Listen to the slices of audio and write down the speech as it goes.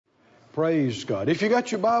Praise God. If you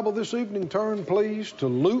got your Bible this evening, turn please to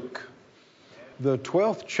Luke, the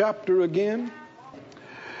 12th chapter again.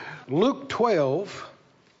 Luke 12,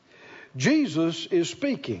 Jesus is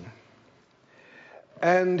speaking.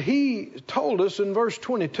 And he told us in verse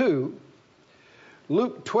 22,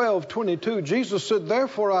 Luke 12:22, Jesus said,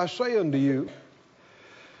 "Therefore I say unto you,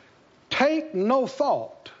 take no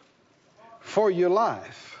thought for your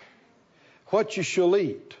life, what you shall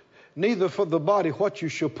eat, neither for the body what you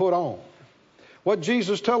shall put on." What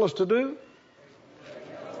Jesus tell us to do?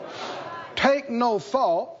 Take no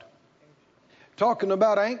thought, talking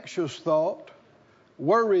about anxious thought,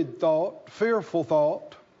 worried thought, fearful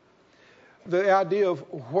thought, the idea of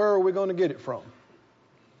where are we going to get it from?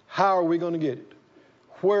 How are we going to get it?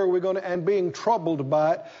 Where are we going to, and being troubled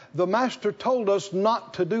by it. The Master told us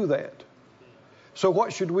not to do that. So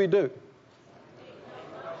what should we do?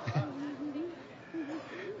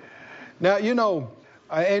 Now, you know,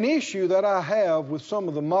 an issue that I have with some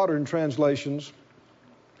of the modern translations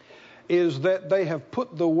is that they have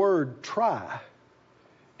put the word try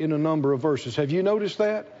in a number of verses. Have you noticed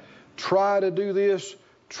that? Try to do this,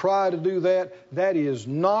 try to do that. That is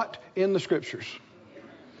not in the Scriptures.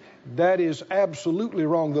 That is absolutely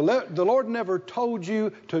wrong. The Lord never told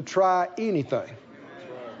you to try anything.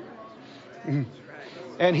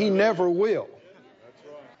 And He never will.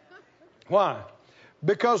 Why?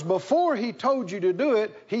 Because before He told you to do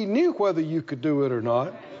it, He knew whether you could do it or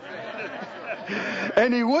not.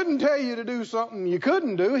 And He wouldn't tell you to do something you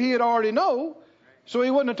couldn't do. He had already know, so He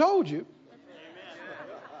wouldn't have told you.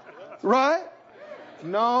 Right?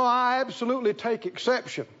 No, I absolutely take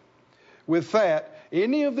exception with that.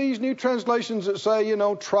 Any of these new translations that say, you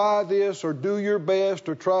know, try this or do your best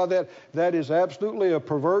or try that, that is absolutely a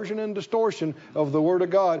perversion and distortion of the Word of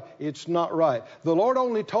God. It's not right. The Lord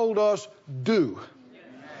only told us do.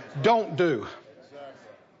 Don't do.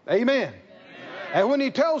 Amen. And when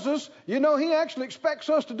He tells us, you know, He actually expects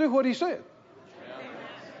us to do what He said.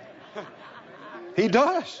 He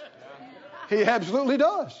does. He absolutely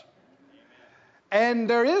does. And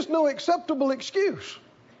there is no acceptable excuse.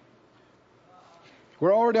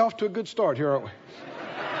 We're already off to a good start here, aren't we?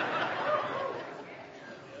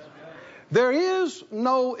 There is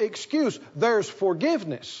no excuse. There's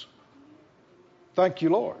forgiveness. Thank you,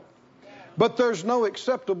 Lord. But there's no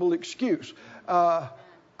acceptable excuse. I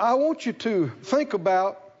want you to think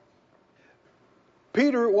about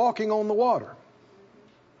Peter walking on the water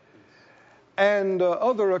and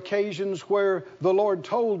other occasions where the Lord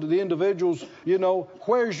told the individuals, you know,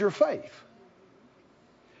 where's your faith?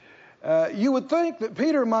 You would think that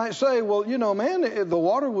Peter might say, well, you know, man, the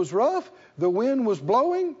water was rough, the wind was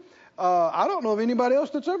blowing. I don't know of anybody else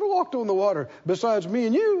that's ever walked on the water besides me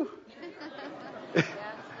and you.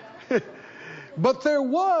 But there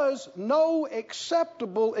was no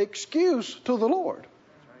acceptable excuse to the Lord.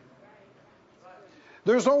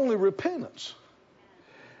 There's only repentance.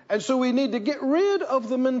 And so we need to get rid of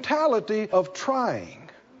the mentality of trying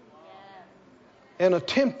and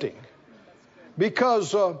attempting,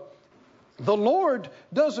 because the Lord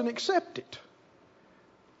doesn't accept it.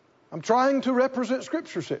 I'm trying to represent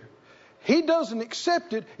Scriptures here. He doesn't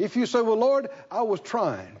accept it if you say, well, Lord, I was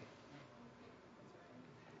trying.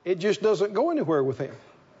 It just doesn't go anywhere with Him.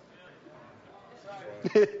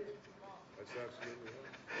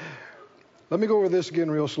 Let me go over this again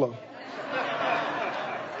real slow.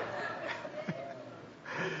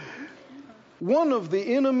 One of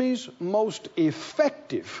the enemy's most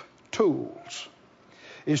effective tools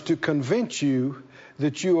is to convince you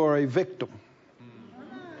that you are a victim,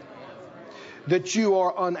 that you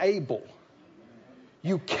are unable.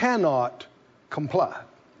 You cannot comply.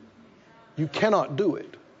 You cannot do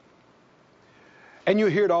it. And you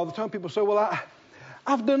hear it all the time. People say, well,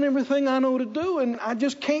 I've done everything I know to do, and I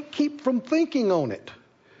just can't keep from thinking on it.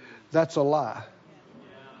 That's a lie.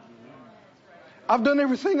 I've done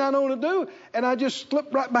everything I know to do, and I just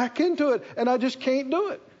slip right back into it, and I just can't do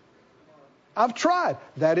it. I've tried.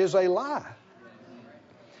 That is a lie.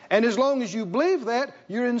 And as long as you believe that,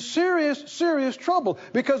 you're in serious, serious trouble.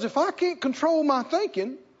 Because if I can't control my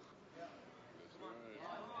thinking,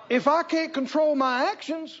 if I can't control my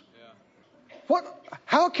actions,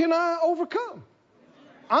 how can I overcome?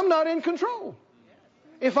 I'm not in control.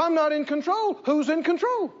 If I'm not in control, who's in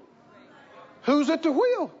control? Who's at the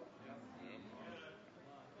wheel?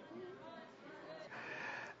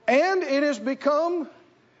 And it has become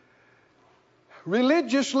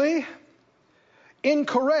religiously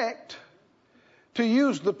incorrect to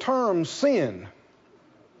use the term sin.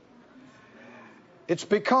 It's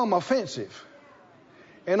become offensive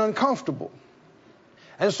and uncomfortable.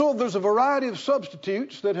 And so there's a variety of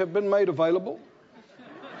substitutes that have been made available.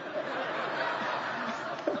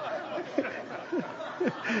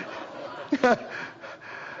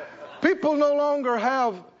 People no longer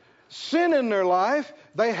have sin in their life.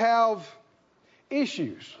 They have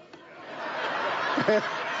issues.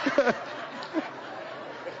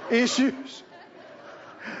 Issues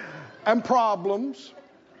and problems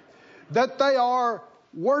that they are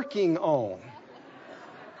working on.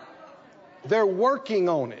 They're working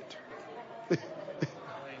on it.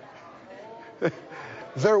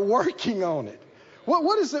 They're working on it.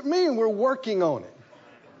 What does it mean we're working on it?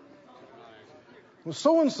 Well,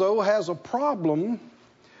 so-and-so has a problem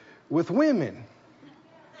with women,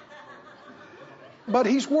 but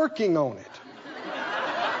he's working on it.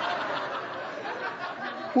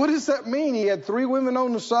 What does that mean? He had 3 women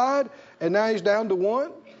on the side, and now he's down to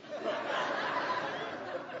 1?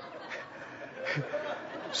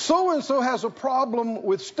 So-and-so has a problem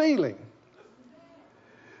with stealing,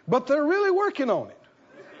 but they're really working on it.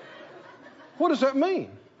 What does that mean?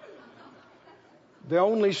 They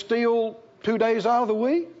only steal 2 days out of the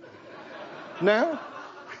week now?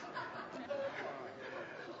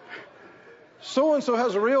 So-and-so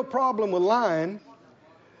has a real problem with lying,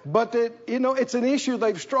 but it's an issue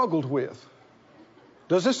they've struggled with.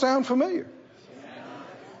 Does this sound familiar?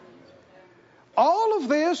 All of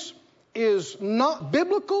this is not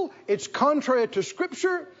biblical. It's contrary to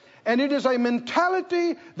Scripture, and it is a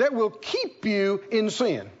mentality that will keep you in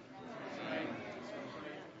sin.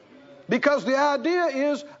 Because the idea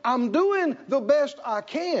is, I'm doing the best I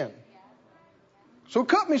can, so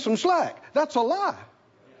cut me some slack. That's a lie.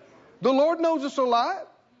 The Lord knows it's a lie.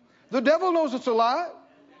 The devil knows it's a lie.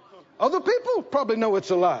 Other people probably know it's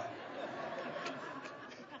a lie.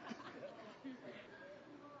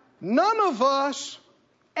 None of us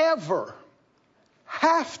ever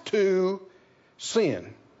have to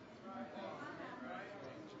sin.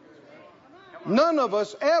 None of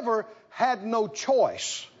us ever had no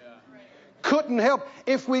choice. Couldn't help.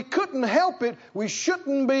 If we couldn't help it, we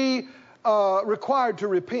shouldn't be required to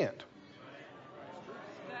repent.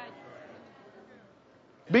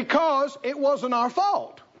 Because it wasn't our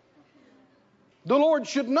fault. The Lord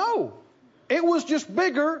should know. It was just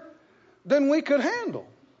bigger than we could handle.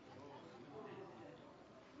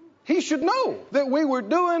 He should know that we were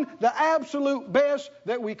doing the absolute best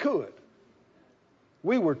that we could.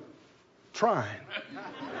 We were trying.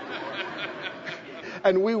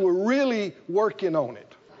 And we were really working on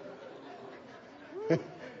it.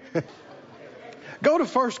 Go to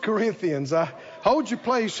 1 Corinthians. Hold your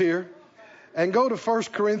place here and go to 1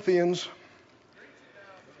 Corinthians,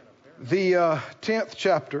 the 10th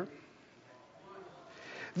chapter.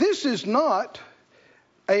 This is not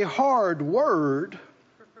a hard word.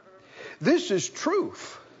 This is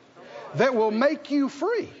truth that will make you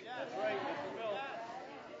free.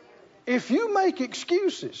 If you make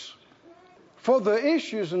excuses for the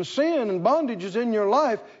issues and sin and bondages in your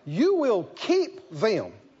life, you will keep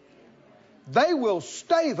them. They will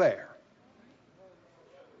stay there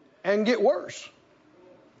and get worse.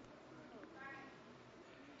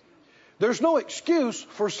 There's no excuse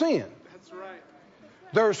for sin. That's right.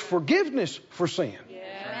 There's forgiveness for sin.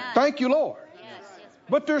 Yeah. Thank you, Lord. Yes.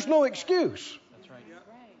 But there's no excuse. That's right.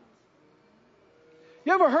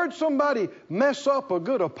 You ever heard somebody mess up a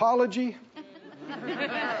good apology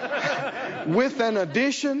with an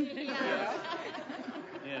addition?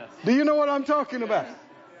 Yes. Do you know what I'm talking about?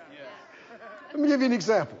 Let me give you an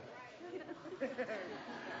example.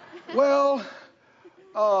 Well,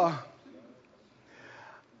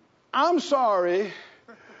 I'm sorry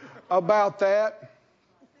about that.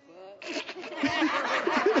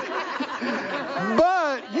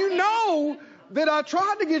 But you know that I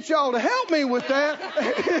tried to get y'all to help me with that.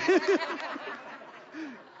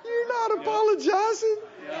 You're not apologizing.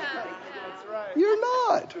 That's right. You're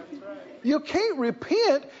not. That's right. You can't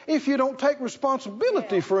repent if you don't take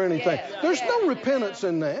responsibility for anything. There's no repentance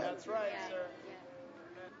in that. That's right, sir.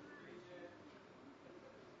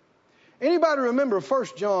 Anybody remember 1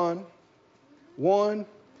 John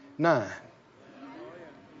 1:9?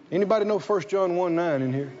 Anybody know 1 John 1:9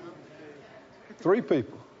 in here? 3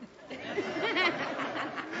 people.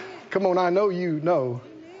 Come on, I know you know.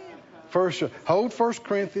 Hold 1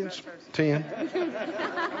 Corinthians 10.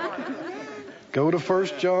 Go to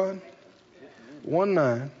 1 John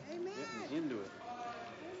 1:9.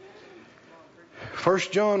 1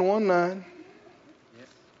 John 1:9.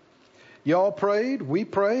 Y'all prayed, we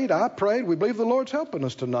prayed, I prayed. We believe the Lord's helping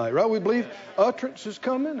us tonight, right? We believe utterance is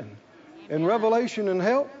coming and revelation and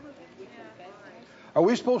help. Are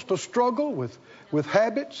we supposed to struggle with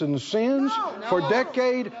habits and sins for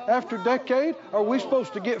decade after decade? Are we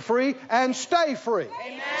supposed to get free and stay free?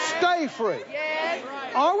 Stay free. Yes.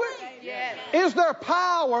 Are we? Yes. Is there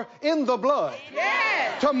power in the blood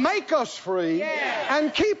to make us free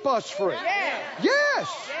and keep us free?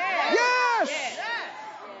 Yes. Yes.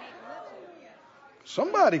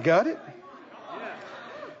 Somebody got it.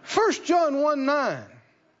 1 John 1:9.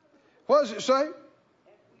 What does it say?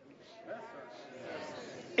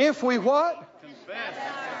 If we what? Confess.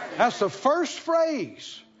 That's the first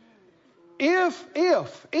phrase. If.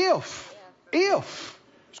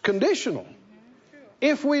 It's conditional.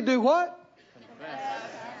 If we do what?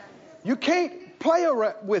 You can't play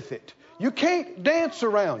around with it. You can't dance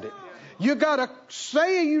around it. You got to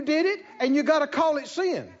say you did it, and you got to call it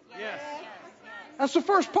sin. Yes. That's the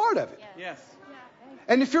first part of it. Yes.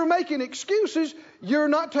 And if you're making excuses, you're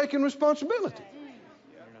not taking responsibility.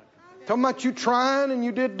 Talking about you trying and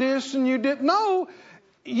you did this and you did. No,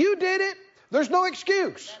 you did it. There's no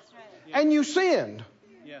excuse. And you sinned.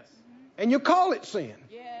 Yes. And you call it sin.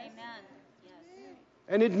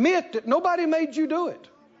 And admit that nobody made you do it.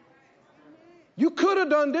 You could have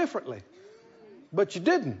done differently, but you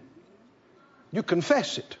didn't. You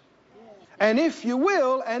confess it. And if you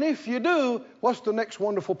will, and if you do, what's the next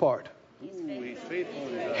wonderful part? He's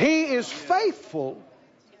faithful. He is faithful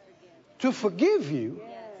to forgive you.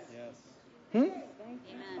 Yes.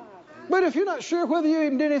 But if you're not sure whether you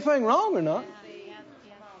even did anything wrong or not,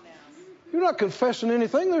 you're not confessing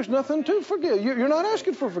anything, there's nothing to forgive. You're not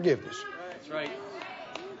asking for forgiveness. That's right.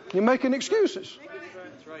 You're making excuses.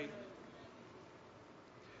 That's right.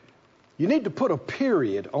 You need to put a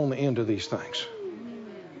period on the end of these things.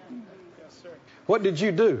 Yes, sir. What did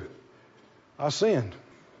you do? I sinned.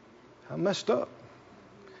 I messed up.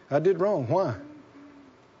 I did wrong. Why?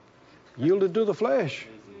 Yielded to the flesh.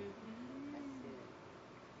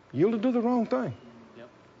 Yielded to the wrong thing. Yep.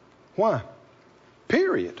 Why?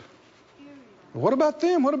 Period. What about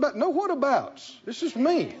them? What about? No what abouts. This is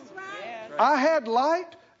me. I had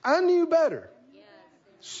light. I knew better.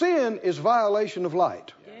 Sin is violation of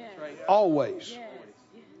light. That's right. Always.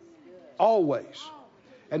 Always.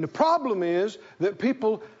 And the problem is that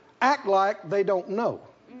people act like they don't know.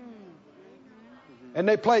 And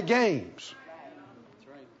they play games. That's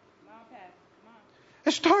right.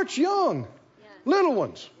 It starts young. Little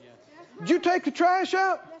ones. Did you take the trash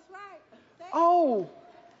out? Oh,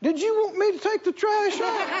 did you want me to take the trash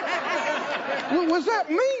out? Was that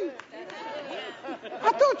me?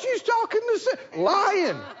 I thought you was talking to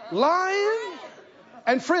lying.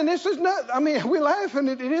 And friend, this is not, I mean, we laugh and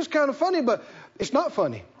it is kind of funny, but it's not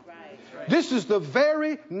funny. This is the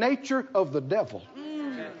very nature of the devil.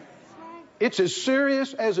 It's as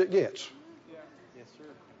serious as it gets. Yes, sir.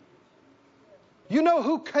 You know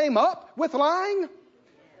who came up with lying?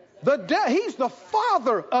 He's the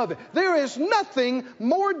father of it. There is nothing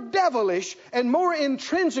more devilish and more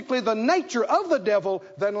intrinsically the nature of the devil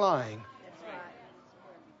than lying.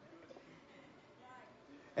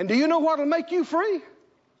 And do you know what will make you free?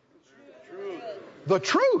 The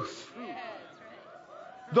truth.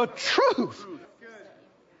 The truth.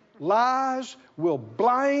 Lies will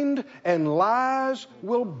blind and lies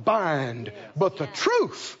will bind, but the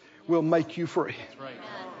truth will make you free. That's right.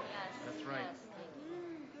 That's right.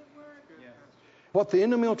 What the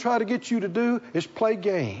enemy will try to get you to do is play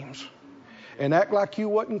games and act like you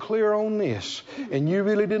wasn't clear on this and you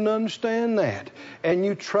really didn't understand that and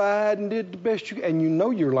you tried and did the best you can and you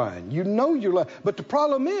know you're lying. You know you're lying. But the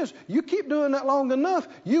problem is you keep doing that long enough,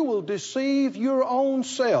 you will deceive your own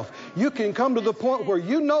self. You can come to the point where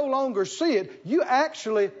you no longer see it. You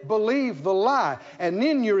actually believe the lie and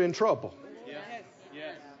then you're in trouble. Yes.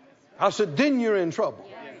 Yes. I said, then you're in trouble.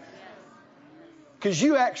 Because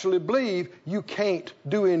you actually believe you can't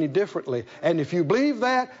do any differently. And if you believe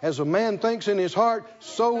that, as a man thinks in his heart,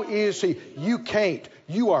 so is he. You can't.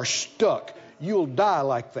 You are stuck. You'll die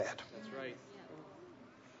like that. That's right.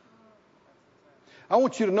 I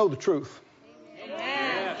want you to know the truth.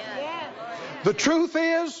 Yes. The truth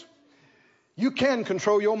is, you can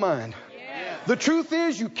control your mind. The truth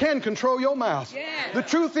is you can control your mouth. The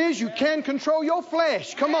truth is you can control your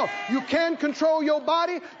flesh. Come on. You can control your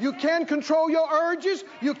body. You can control your urges.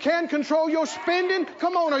 You can control your spending.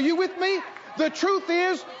 Come on, are you with me? The truth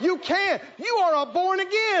is you can. You are a born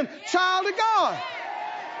again child of God.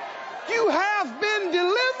 You have been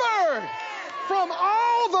delivered from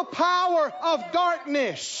all the power of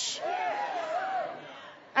darkness.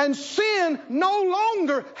 And sin no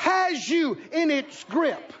longer has you in its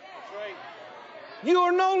grip. You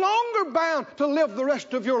are no longer bound to live the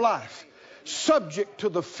rest of your life subject to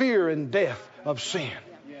the fear and death of sin.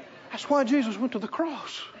 That's why Jesus went to the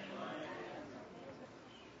cross.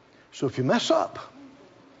 So if you mess up,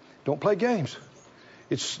 don't play games.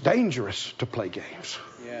 It's dangerous to play games.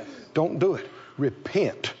 Yes. Don't do it.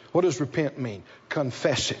 repent. What does repent mean?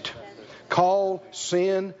 Confess it. Call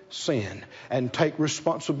sin, sin, and take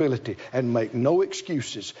responsibility and make no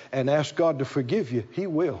excuses and ask God to forgive you. He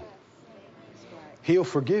will. He'll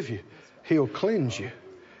forgive you. He'll cleanse you.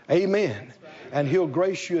 Amen. And He'll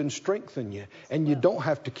grace you and strengthen you. And you don't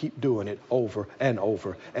have to keep doing it over and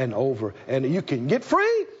over and over. And you can get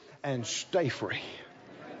free and stay free.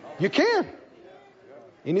 You can.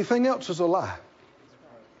 Anything else is a lie.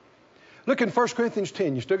 Look in 1 Corinthians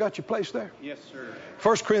 10. You still got your place there? Yes, sir.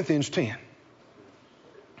 1 Corinthians 10.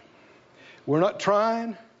 We're not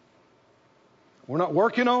trying. We're not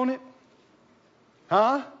working on it.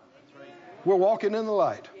 Huh? We're walking in the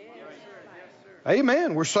light.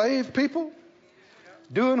 Amen. We're saved people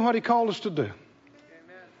doing what He called us to do.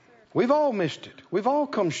 We've all missed it. We've all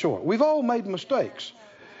come short. We've all made mistakes.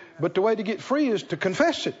 But the way to get free is to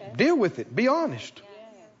confess it. Deal with it. Be honest.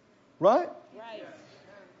 Right?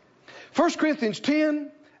 1 Corinthians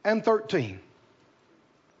 10 and 13.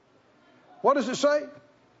 What does it say?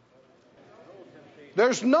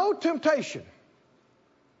 There's no temptation,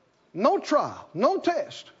 no trial, no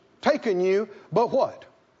test taken you, but what?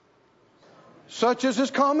 Such as is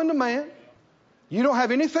common to man. You don't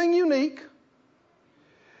have anything unique.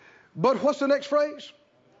 But what's the next phrase?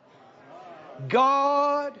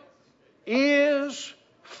 God is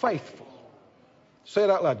faithful. Say it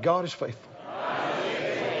out loud. God is faithful.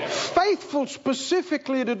 Faithful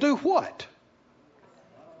specifically to do what?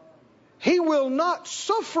 He will not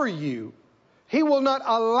suffer you. He will not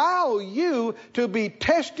allow you to be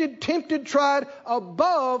tested, tempted, tried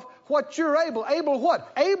above what you're able. Able what?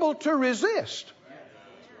 Able to resist.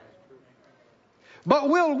 But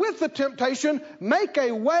will with the temptation make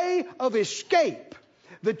a way of escape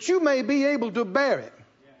that you may be able to bear it.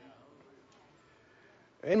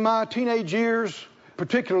 In my teenage years,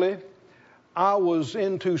 particularly, I was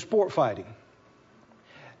into sport fighting.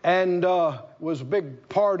 And was a big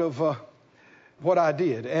part of what I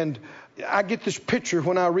did. And I get this picture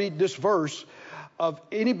when I read this verse of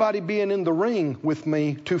anybody being in the ring with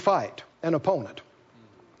me to fight an opponent.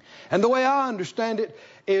 And the way I understand it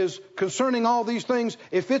is concerning all these things,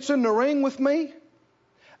 if it's in the ring with me,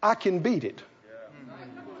 I can beat it.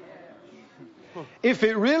 If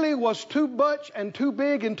it really was too much and too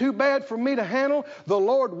big and too bad for me to handle, the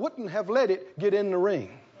Lord wouldn't have let it get in the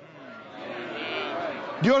ring.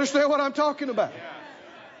 Do you understand what I'm talking about?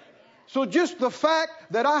 So just the fact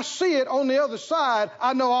that I see it on the other side,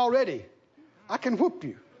 I know already. I can whoop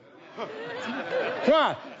you.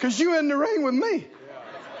 Why? Because you're in the ring with me.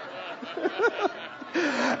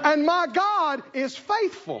 And my God is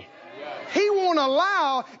faithful. He won't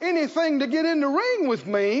allow anything to get in the ring with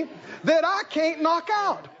me that I can't knock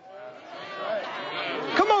out.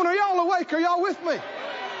 Come on, are y'all awake? Are y'all with me?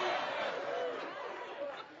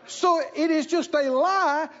 So it is just a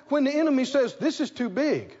lie when the enemy says, this is too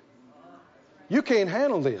big. You can't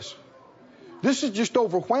handle this. This is just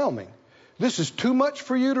overwhelming. This is too much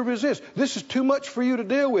for you to resist. This is too much for you to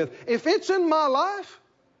deal with. If it's in my life,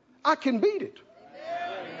 I can beat it.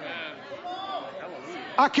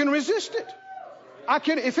 I can resist it.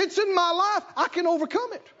 If it's in my life, I can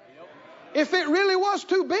overcome it. If it really was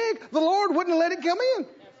too big, the Lord wouldn't let it come in.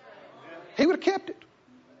 He would have kept it.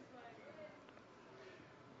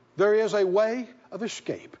 There is a way of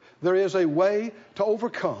escape. There is a way to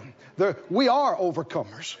overcome. We are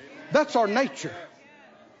overcomers. That's our nature.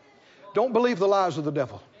 Don't believe the lies of the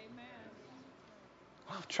devil.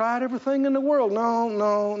 I've tried everything in the world.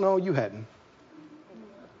 No, you hadn't.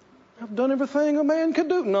 I've done everything a man could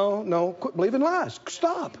do. No, quit believing lies.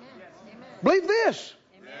 Stop. Believe this.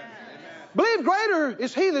 Believe greater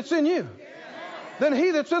is He that's in you than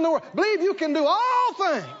he that's in the world. Believe you can do all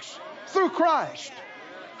things through Christ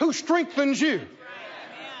who strengthens you.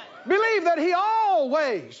 Believe that He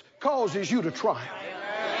always causes you to triumph.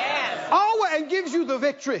 Always, and gives you the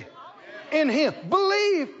victory in Him.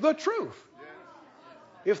 Believe the truth.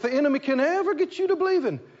 If the enemy can ever get you to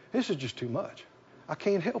believing, this is just too much. I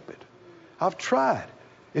can't help it. I've tried.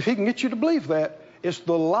 If he can get you to believe that, it's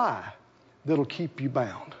the lie that'll keep you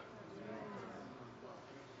bound.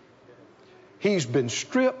 He's been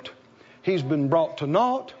stripped. He's been brought to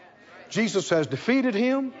naught. Jesus has defeated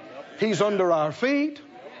him. He's under our feet.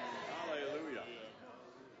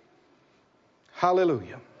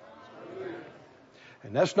 Hallelujah.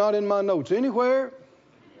 And that's not in my notes anywhere.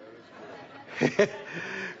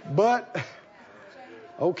 But,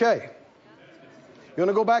 okay. You want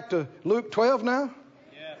to go back to Luke 12 now?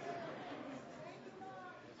 Yes.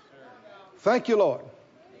 Thank you, Lord.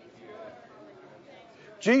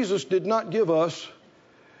 Jesus did not give us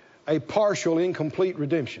a partial, incomplete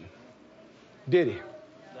redemption, did He?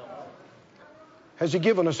 Has He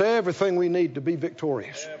given us everything we need to be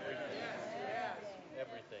victorious?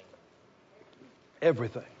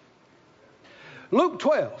 Everything. Luke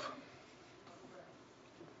 12.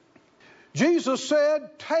 Jesus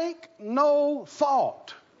said, take no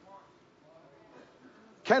thought.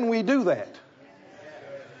 Can we do that?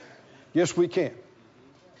 Yes, we can.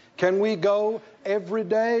 Can we go every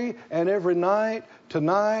day and every night,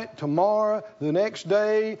 tonight, tomorrow, the next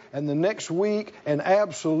day, and the next week, and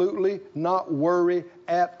absolutely not worry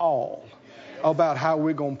at all about how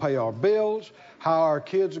we're going to pay our bills, how our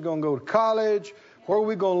kids are going to go to college, where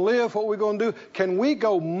we're going to live, what we're going to do? Can we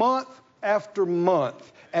go month after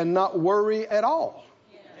month and not worry at all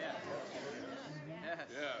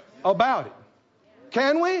about it?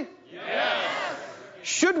 Can we? Yes.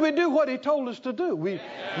 Should we do what He told us to do? We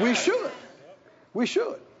should. We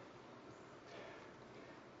should.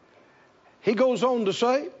 He goes on to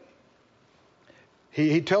say,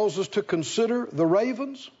 he tells us to consider the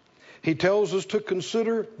ravens. He tells us to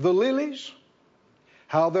consider the lilies,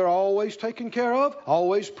 how they're always taken care of,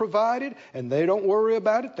 always provided, and they don't worry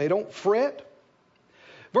about it. They don't fret.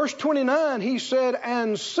 Verse 29, He said,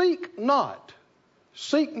 and seek not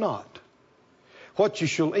what you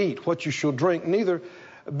shall eat, what you shall drink, neither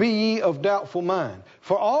be ye of doubtful mind.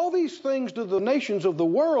 For all these things do the nations of the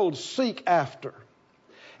world seek after.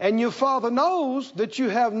 And your Father knows that you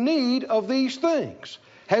have need of these things.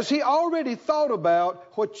 Has He already thought about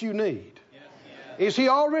what you need? Is He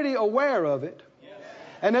already aware of it?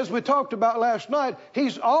 And as we talked about last night,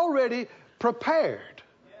 He's already prepared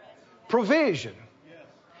provision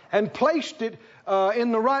and placed it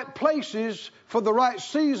in the right places for the right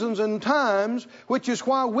seasons and times, which is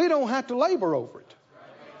why we don't have to labor over it.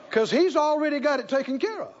 Because He's already got it taken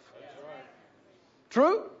care of.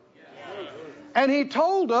 True? And He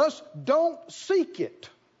told us, don't seek it.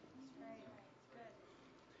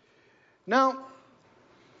 Now,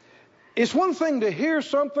 it's one thing to hear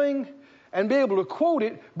something and be able to quote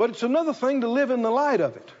it, but it's another thing to live in the light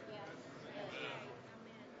of it.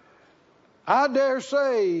 I dare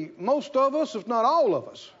say most of us, if not all of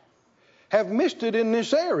us, have missed it in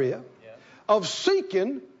this area of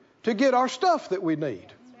seeking to get our stuff that we need.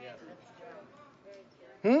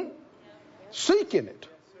 Seeking it.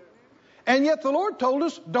 And yet the Lord told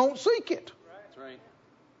us, don't seek it.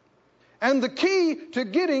 And the key to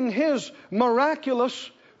getting His miraculous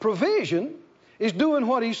provision is doing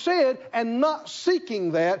what He said and not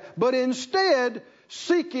seeking that, but instead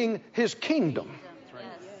seeking His kingdom.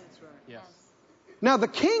 Now the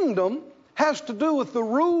kingdom has to do with the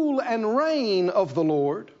rule and reign of the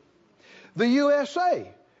Lord. The USA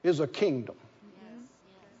is a kingdom.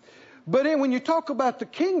 But when you talk about the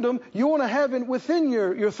kingdom, you want to have within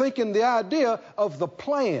your thinking the idea of the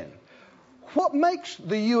plan. What makes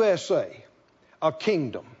the USA a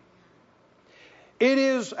kingdom? It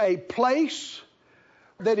is a place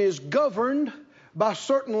that is governed by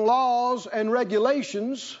certain laws and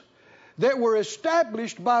regulations that were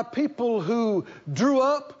established by people who drew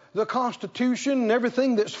up the Constitution and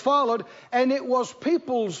everything that's followed, and it was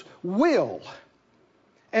people's will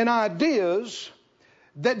and ideas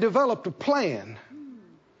that developed a plan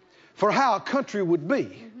for how a country would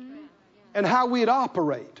be and how we'd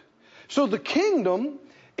operate. So the kingdom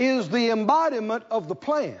is the embodiment of the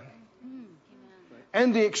plan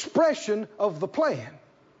and the expression of the plan.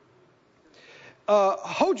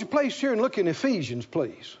 Hold your place here and look in Ephesians,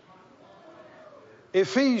 please.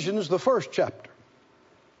 Ephesians, the first chapter.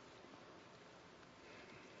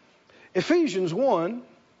 Ephesians 1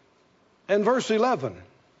 and verse 11.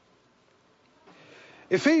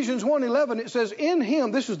 Ephesians 1:11, it says, in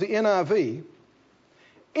Him, this is the NIV,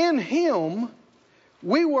 in Him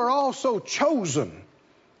we were also chosen,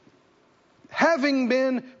 having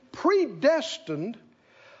been predestined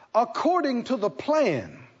according to the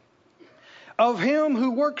plan of Him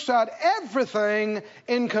who works out everything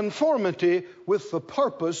in conformity with the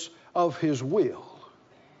purpose of His will.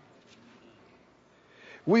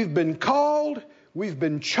 We've been called, we've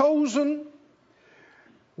been chosen,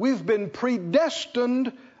 we've been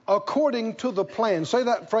predestined according to the plan. Say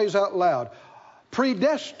that phrase out loud.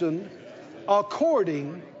 Predestined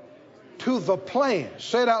according to the plan.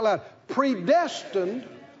 Say it out loud. Predestined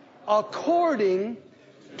according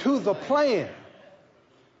to the plan.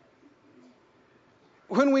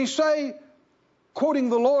 When we say, quoting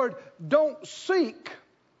the Lord, don't seek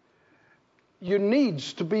your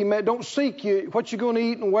needs to be met. Don't seek what you're going to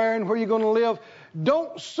eat and where and where you're going to live.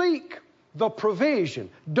 Don't seek the provision.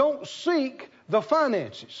 Don't seek the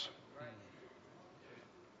finances.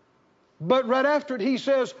 But right after it, He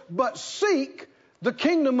says, but seek the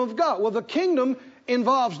kingdom of God. Well, the kingdom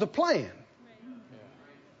involves the plan.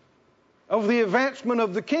 of the advancement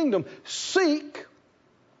of the kingdom. Seek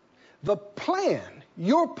the plan,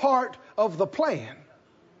 your part of the plan.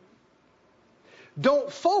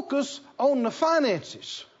 Don't focus on the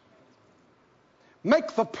finances.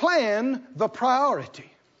 Make the plan the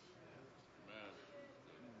priority.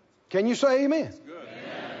 Can you say amen?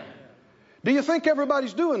 Amen. Do you think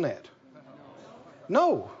everybody's doing that?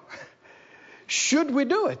 No. Should we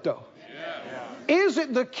do it though? Yeah. Is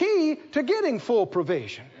it the key to getting full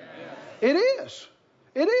provision? Yeah. It is.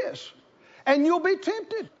 It is. And you'll be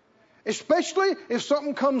tempted. Especially if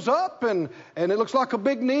something comes up and it looks like a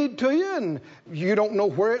big need to you and you don't know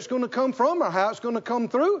where it's going to come from or how it's going to come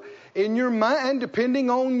through. In your mind, depending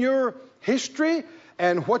on your history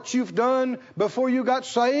and what you've done before you got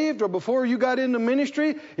saved or before you got into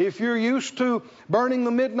ministry, if you're used to burning the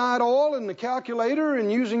midnight oil and the calculator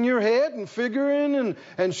and using your head and figuring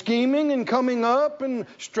and scheming and coming up and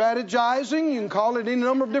strategizing, you can call it any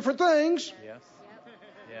number of different things. Yes.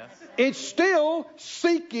 Yes. It's still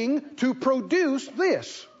seeking to produce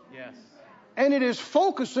this. Yes. And it is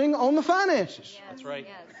focusing on the finances. That's right.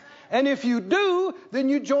 And if you do, then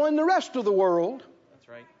you join the rest of the world. That's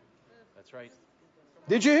right. That's right.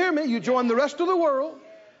 Did you hear me? You join the rest of the world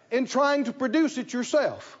in trying to produce it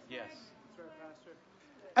yourself. Yes.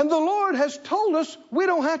 And the Lord has told us we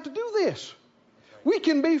don't have to do this. We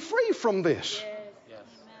can be free from this. Yes.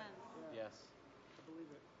 Yes.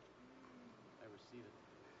 I receive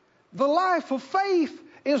it. The life of faith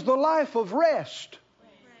is the life of rest.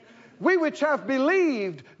 We which have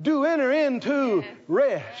believed do enter into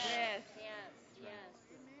rest.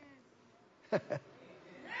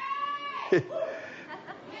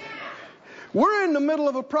 We're in the middle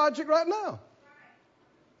of a project right now.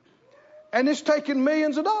 And it's taking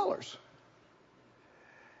millions of dollars.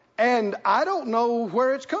 And I don't know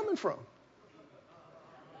where it's coming from.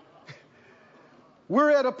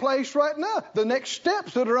 We're at a place right now. The next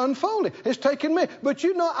steps that are unfolding. It's taking me. But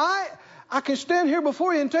you know, I can stand here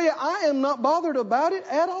before you and tell you I am not bothered about it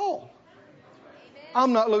at all.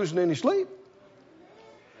 I'm not losing any sleep.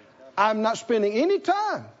 I'm not spending any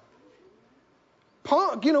time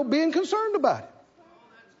being concerned about it.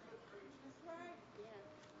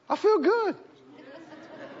 I feel good.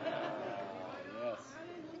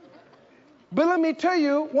 But let me tell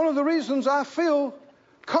you, one of the reasons I feel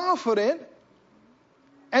confident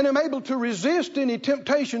and am able to resist any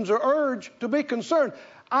temptations or urge to be concerned,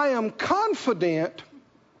 I am confident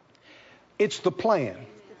it's the plan.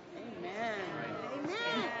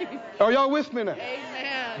 Amen. Are y'all with me now?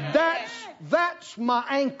 Amen. That's my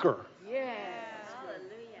anchor. Yes.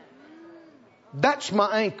 That's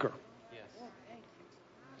my anchor. Yes.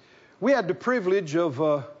 We had the privilege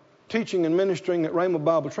of teaching and ministering at Rhema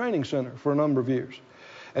Bible Training Center for a number of years.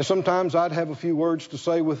 And sometimes I'd have a few words to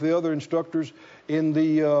say with the other instructors in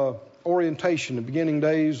the orientation, the beginning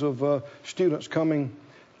days of students coming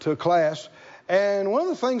to class. And one of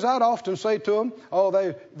the things I'd often say to them,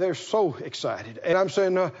 they're so excited. And I'm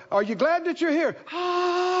saying, are you glad that you're here?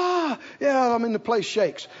 Yeah, I mean, the place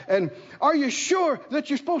shakes. And are you sure that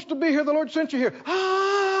you're supposed to be here? The Lord sent you here.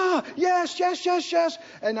 Yes.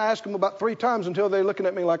 And I asked them about 3 times until they're looking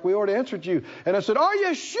at me like we already answered you. And I said, are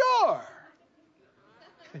you sure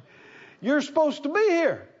you're supposed to be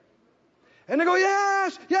here? And they go,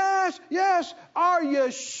 yes. Are you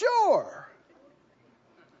sure?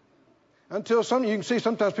 Until you can see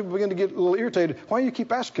sometimes people begin to get a little irritated. Why do you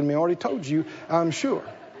keep asking me? I already told you I'm sure.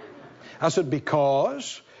 I said,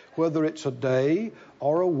 because whether it's a day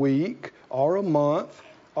or a week or a month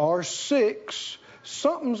or 6,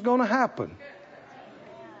 something's going to happen.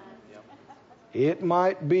 It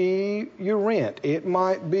might be your rent. It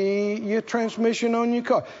might be your transmission on your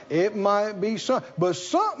car. It might be but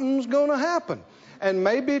something's going to happen. And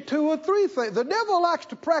maybe 2 or 3 things. The devil likes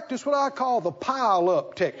to practice what I call the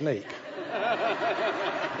pile-up technique.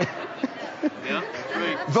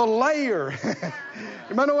 The layer.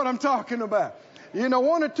 You might know what I'm talking about. 1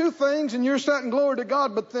 or 2 things and you're shouting glory to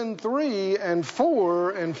God, but then 3 and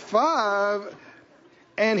 4 and 5,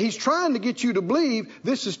 and he's trying to get you to believe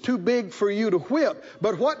this is too big for you to whip.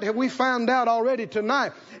 But what have we found out already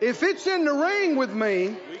tonight? If it's in the ring with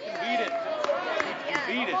me, We can beat it. We can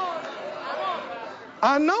beat it.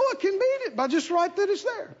 I know I can beat it by just right that it's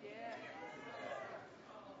there.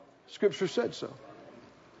 Scripture said so.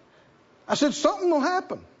 I said, something will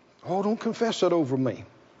happen. Oh, don't confess that over me.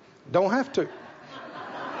 Don't have to.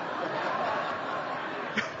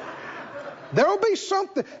 There will be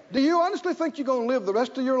something. Do you honestly think you're going to live the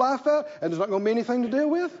rest of your life out and there's not going to be anything to deal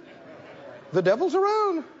with? The devil's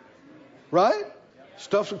around. Right?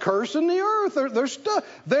 Stuff's cursing the earth. There's stuff.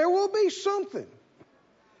 There will be something.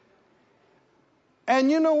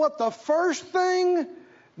 And you know what? The first thing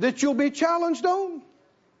that you'll be challenged on?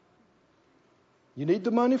 You need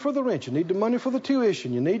the money for the rent. You need the money for the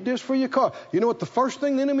tuition. You need this for your car. You know what the first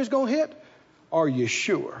thing the enemy's going to hit? Are you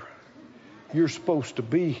sure you're supposed to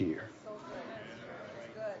be here?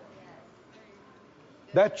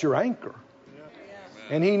 That's your anchor.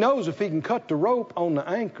 And he knows if he can cut the rope on the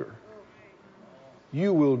anchor,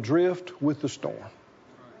 you will drift with the storm.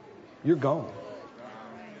 You're gone.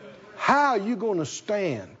 How are you going to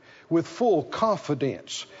stand with full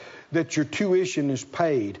confidence that your tuition is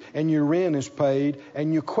paid and your rent is paid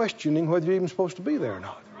and you're questioning whether you're even supposed to be there or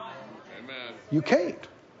not? Amen. You can't.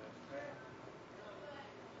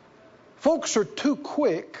 Folks are too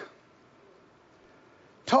quick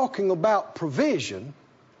talking about provision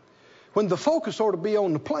when the focus ought to be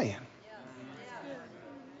on the plan.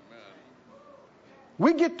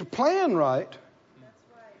 We get the plan right,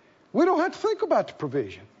 we don't have to think about the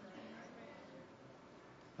provision.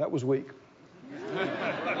 That was weak.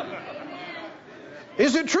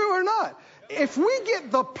 Is it true or not? If we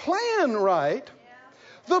get the plan right,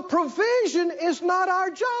 the provision is not our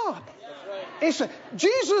job.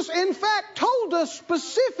 Jesus, in fact, told us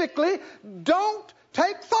specifically, don't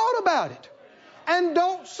take thought about it and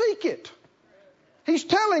don't seek it. He's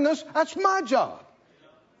telling us that's my job.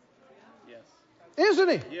 Yes. Isn't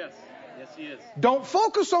he? Yes. Yes, he is. Don't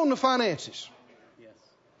focus on the finances. Yes.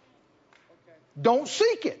 Don't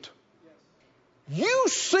seek it. You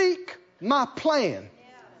seek my plan.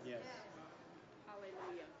 Yes.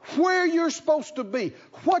 Where you're supposed to be,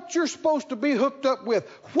 what you're supposed to be hooked up with,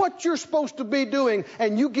 what you're supposed to be doing,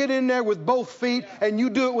 and you get in there with both feet and you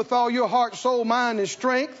do it with all your heart, soul, mind, and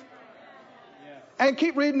strength. And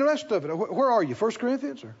keep reading the rest of it. Where are you? 1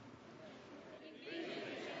 Corinthians? Or?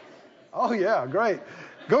 Oh, yeah, great.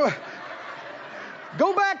 Go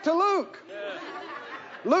back to Luke.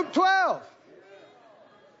 Luke 12.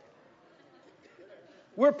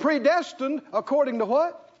 We're predestined according to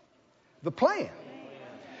what? The plan.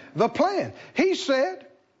 The plan. He said,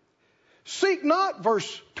 seek not,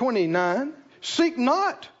 verse 29, seek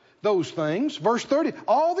not those things. Verse 30,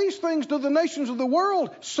 all these things do the nations of the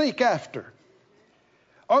world seek after.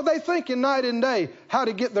 Are they thinking night and day how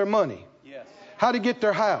to get their money? Yes. How to get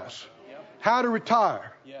their house? Yep. How to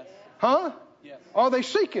retire? Yes. Huh? Yes. Are they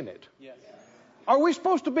seeking it? Yes. Are we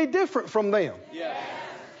supposed to be different from them? Yes.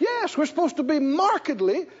 Yes, we're supposed to be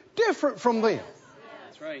markedly different from them.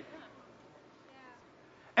 That's right.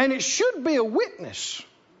 And it should be a witness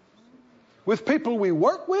with people we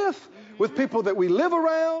work with people that we live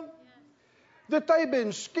around, that they've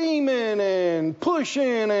been scheming and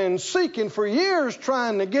pushing and seeking for years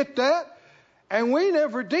trying to get that, and we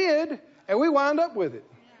never did, and we wind up with it.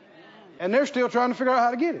 And they're still trying to figure out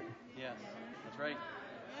how to get it. Yes. That's right.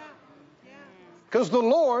 Because the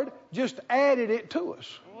Lord just added it to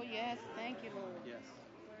us. Oh, yes. Thank you, Lord. Yes.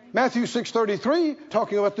 Matthew 6:33,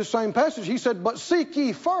 talking about this same passage, he said, but seek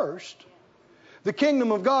ye first the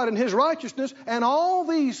kingdom of God and his righteousness, and all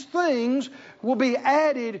these things will be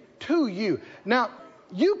added to you. Now,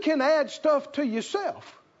 you can add stuff to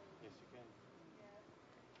yourself. Yes, you can.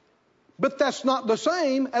 But that's not the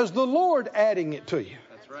same as the Lord adding it to you.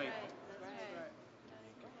 That's right.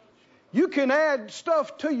 You can add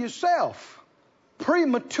stuff to yourself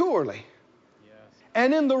prematurely Yes.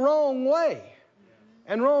 and in the wrong way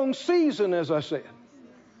and wrong season, as I said.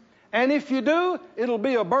 And if you do, it'll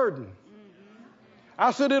be a burden.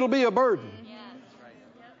 I said it'll be a burden.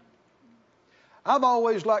 I've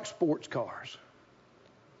always liked sports cars.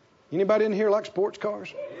 Anybody in here like sports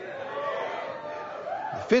cars?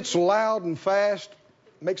 If it's loud and fast,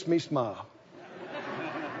 it makes me smile.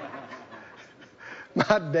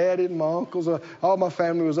 My daddy and my uncles, all my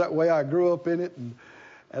family was that way. I grew up in it, and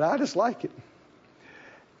I just like it.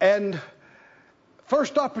 And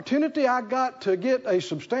first opportunity I got to get a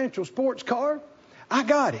substantial sports car, I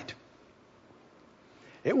got it.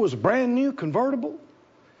 It was a brand new convertible,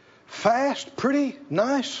 fast, pretty,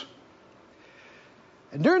 nice.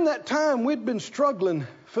 And during that time, we'd been struggling,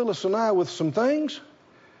 Phyllis and I, with some things.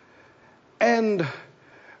 And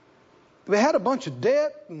we had a bunch of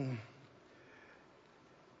debt, and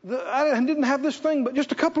I didn't have this thing but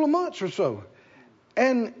just a couple of months or so.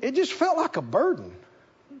 And it just felt like a burden.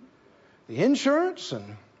 The insurance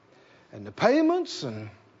and the payments, and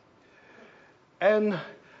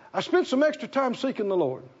I spent some extra time seeking the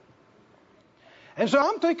Lord. And so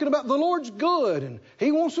I'm thinking about the Lord's good, and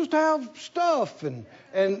He wants us to have stuff, and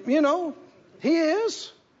you know, He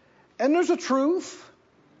is, and there's a truth.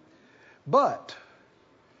 But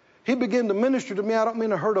He began to minister to me. I don't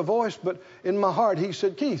mean I heard a voice, but in my heart He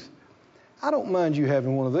said, Keith, I don't mind you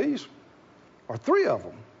having one of these, or 3 of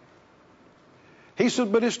them. He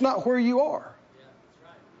said, but it's not where you are.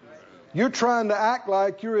 You're trying to act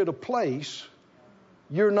like you're at a place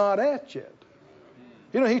you're not at yet.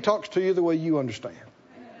 You know, he talks to you the way you understand.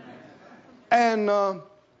 And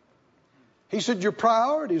he said, your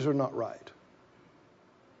priorities are not right.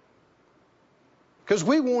 Because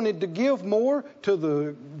we wanted to give more to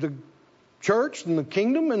the church and the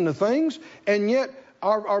kingdom and the things, and yet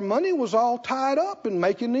our money was all tied up in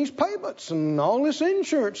making these payments and all this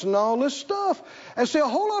insurance and all this stuff. And see, a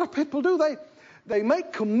whole lot of people do. They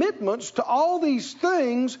make commitments to all these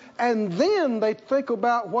things, and then they think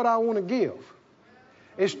about what I want to give.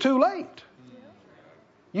 It's too late.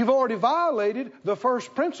 You've already violated the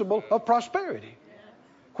first principle of prosperity,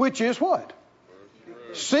 which is what?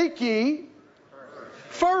 Seek ye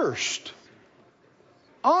first.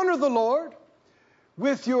 Honor the Lord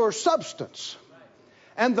with your substance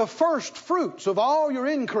and the first fruits of all your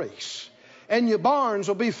increase, and your barns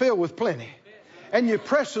will be filled with plenty, and your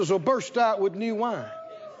presses will burst out with new wine.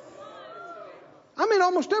 I mean,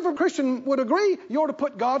 almost every Christian would agree you ought to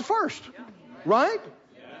put God first, right?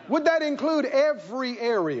 Would that include every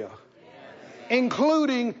area,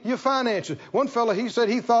 including your finances? One fellow, he said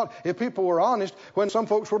he thought if people were honest, when some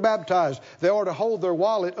folks were baptized, they ought to hold their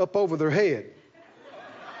wallet up over their head,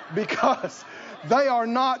 because they are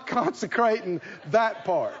not consecrating that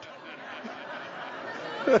part.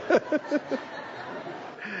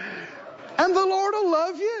 And the Lord will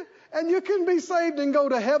love you, and you can be saved and go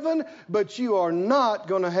to heaven, but you are not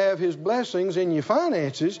going to have His blessings in your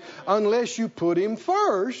finances unless you put Him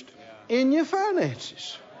first in your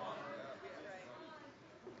finances.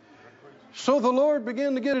 So the Lord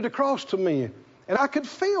began to get it across to me, and I could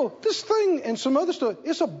feel this thing and some other stuff.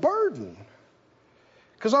 It's a burden.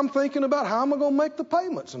 Because I'm thinking about how am I going to make the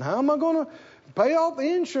payments, and how am I going to pay off the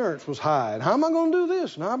insurance was high, and how am I going to do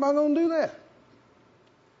this, and how am I going to do that?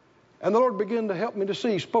 And the Lord began to help me to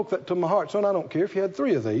see. He spoke that to my heart. Son, I don't care if you had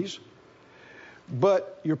 3 of these,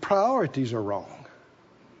 but your priorities are wrong.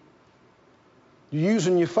 You're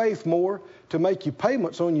using your faith more to make your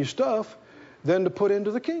payments on your stuff than to put into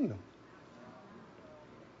the kingdom.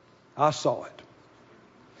 I saw it.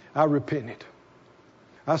 I repented.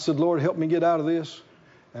 I said, Lord, help me get out of this,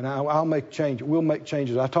 and I'll make changes. We'll make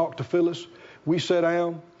changes. I talked to Phyllis. We sat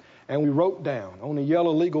down, and we wrote down on a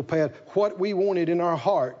yellow legal pad what we wanted in our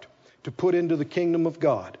heart to put into the kingdom of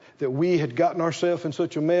God, that we had gotten ourselves in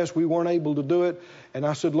such a mess we weren't able to do it. And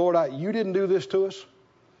I said, Lord, you didn't do this to us.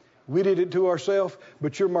 We did it to ourselves,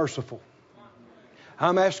 but you're merciful.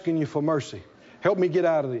 I'm asking you for mercy. Help me get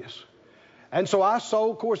out of this. And so I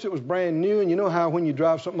sold. Of course, it was brand new, and you know how when you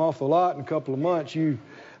drive something off the lot in a couple of months,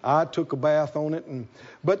 I took a bath on it.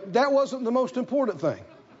 But that wasn't the most important thing.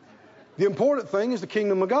 The important thing is the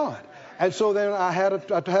kingdom of God. And so then I had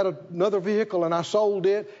another vehicle, and I sold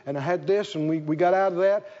it, and I had this, and we got out of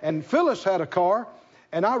that. And Phyllis had a car,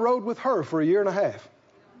 and I rode with her for 1.5 years.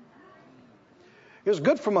 It was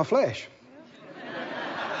good for my flesh.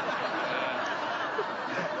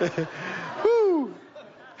 Woo.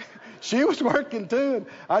 She was working too, and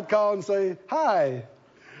I'd call and say, hi,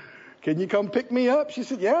 can you come pick me up? She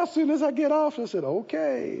said, yeah, as soon as I get off. I said,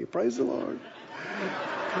 okay, praise the Lord.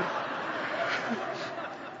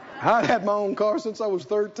 I'd had my own car since I was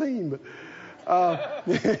 13, but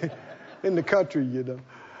in the country, you know.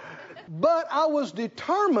 But I was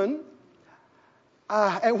determined,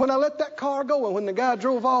 and when I let that car go, and when the guy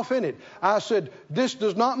drove off in it, I said, this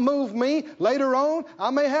does not move me. Later on,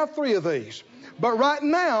 I may have 3 of these. But right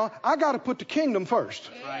now, I got to put the kingdom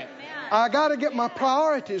first. Right. I got to get my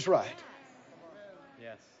priorities right.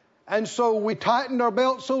 Yes. And so we tightened our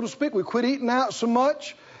belt, so to speak. We quit eating out so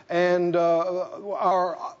much. And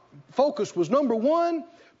our focus was, number 1,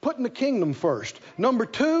 putting the kingdom first. Number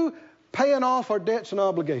 2, paying off our debts and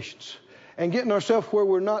obligations and getting ourselves where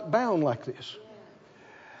we're not bound like this.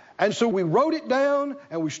 And so we wrote it down,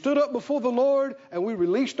 and we stood up before the Lord, and we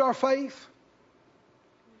released our faith.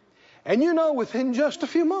 And you know, within just a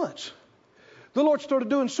few months, the Lord started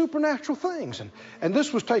doing supernatural things. And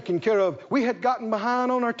this was taken care of. We had gotten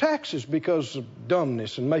behind on our taxes because of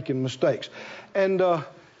dumbness and making mistakes. And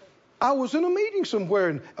I was in a meeting somewhere,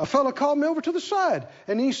 and a fellow called me over to the side,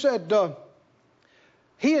 and he said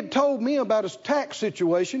he had told me about his tax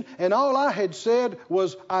situation, and all I had said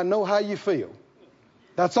was, I know how you feel.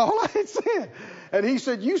 That's all I had said. And he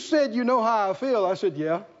said, you said you know how I feel. I said,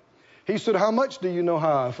 yeah. He said, how much do you know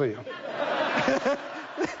how I feel?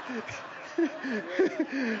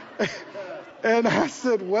 And I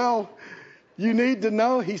said, well, you need to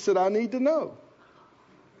know. He said, I need to know.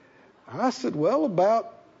 I said, well,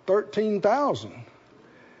 about 13,000.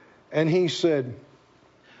 And he said,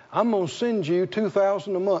 I'm going to send you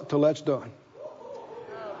 $2,000 a month till that's done.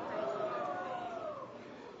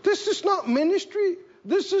 This is not ministry.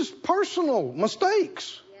 This is personal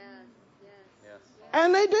mistakes.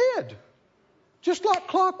 And they did. Just like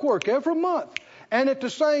clockwork every month. And at the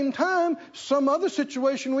same time, some other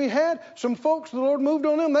situation we had, some folks, the Lord moved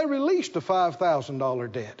on them, they released a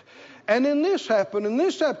 $5,000 debt. And then this happened, and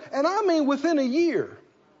this happened. And I mean within a year,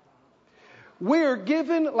 we are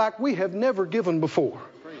giving like we have never given before.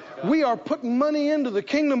 We are putting money into the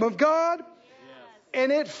kingdom of God,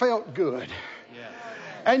 and it felt good.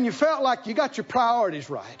 And you felt like you got your priorities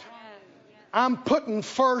right. I'm putting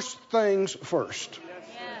first things first.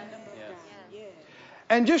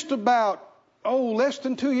 And just about, less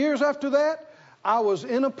than 2 years after that, I was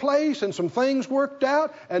in a place and some things worked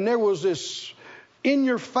out, and there was this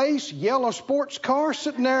in-your-face yellow sports car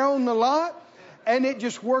sitting there on the lot, and it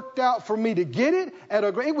just worked out for me to get it.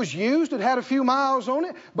 It was used. It had a few miles on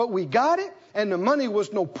it, but we got it, and the money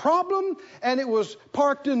was no problem, and it was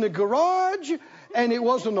parked in the garage, and it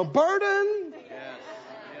wasn't a burden.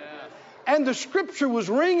 And the scripture was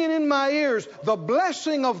ringing in my ears. The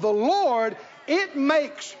blessing of the Lord, it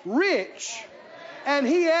makes rich, and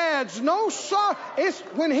He adds no sorrow.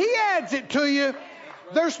 When He adds it to you,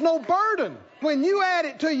 there's no burden. When you add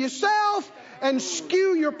it to yourself and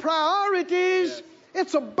skew your priorities,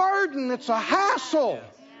 it's a burden. It's a hassle.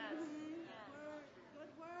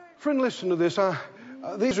 Friend, listen to this.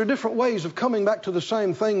 These are different ways of coming back to the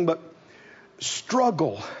same thing, but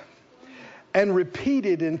struggle and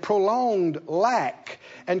repeated and prolonged lack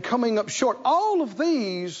and coming up short. All of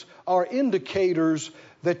these are indicators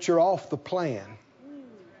that you're off the plan.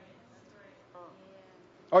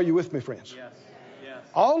 Are you with me, friends? Yes.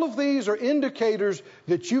 All of these are indicators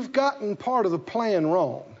that you've gotten part of the plan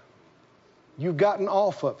wrong. You've gotten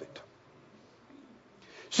off of it.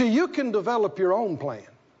 See, you can develop your own plan,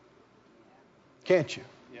 can't you?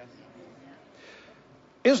 Yes.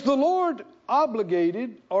 Is the Lord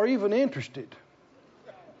obligated or even interested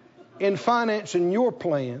in financing your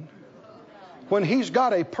plan when He's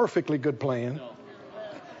got a perfectly good plan?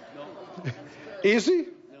 No. Is He?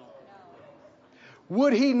 No.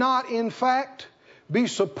 Would He not, in fact, be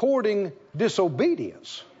supporting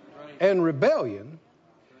disobedience and rebellion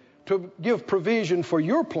to give provision for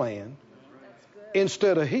your plan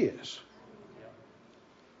instead of His?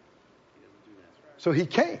 So He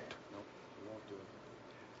can't.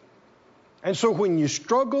 And so when you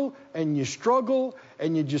struggle and you struggle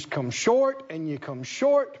and you just come short and you come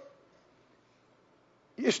short,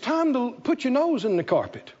 it's time to put your nose in the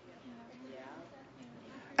carpet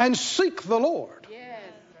and seek the Lord.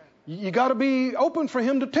 You got to be open for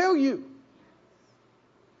Him to tell you.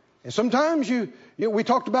 And sometimes we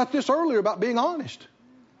talked about this earlier about being honest.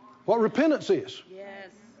 What repentance is. Yes.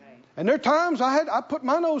 And there are times I put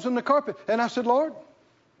my nose in the carpet and I said, Lord,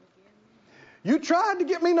 You tried to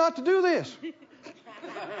get me not to do this.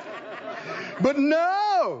 But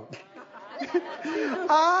no.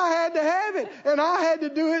 I had to have it. And I had to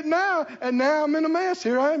do it now. And now I'm in a mess.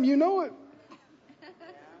 Here I am. You know it.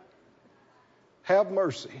 Have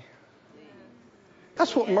mercy.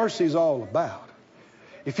 That's what mercy is all about.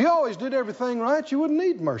 If you always did everything right, you wouldn't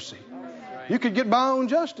need mercy. You could get by on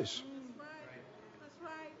justice.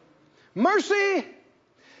 Mercy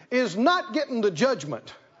is not getting the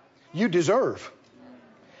judgment you deserve.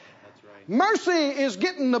 Mercy is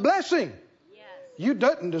getting the blessing you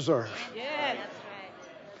didn't deserve.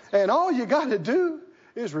 And all you got to do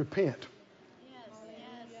is repent.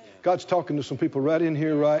 God's talking to some people right in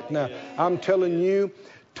here right now. I'm telling you,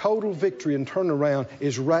 total victory and turnaround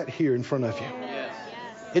is right here in front of you.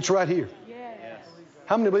 It's right here.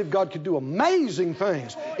 How many believe God could do amazing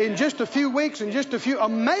things in just a few weeks and just a few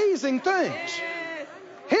amazing things?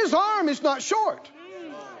 His arm is not short.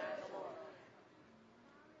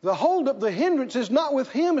 The holdup, the hindrance is not with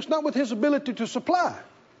Him. It's not with His ability to supply.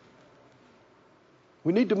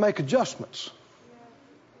 We need to make adjustments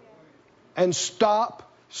and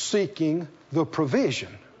stop seeking the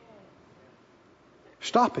provision.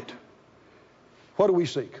 Stop it. What do we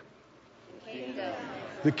seek?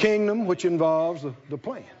 The kingdom, which involves the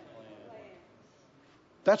plan.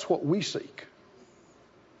 That's what we seek.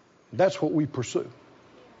 That's what we pursue.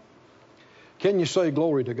 Can you say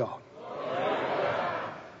glory to God?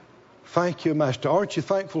 Thank you, Master. Aren't you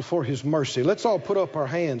thankful for His mercy? Let's all put up our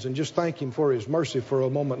hands and just thank Him for His mercy for a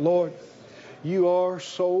moment. Lord, You are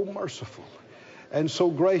so merciful and so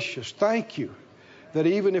gracious. Thank You that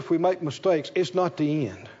even if we make mistakes, it's not the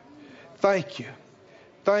end. Thank You.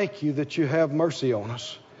 Thank You that You have mercy on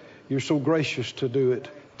us. You're so gracious to do it.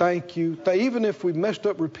 Thank You. Even if we've messed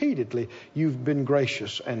up repeatedly, You've been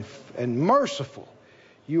gracious and merciful.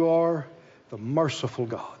 You are the merciful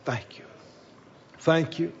God. Thank You.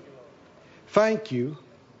 Thank You. Thank You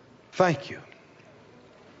Thank you.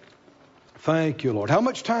 Thank you, Lord. How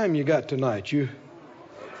much time you got tonight? You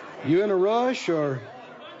in a rush or?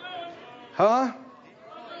 Huh?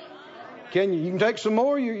 You can take some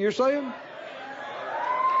more, you're saying?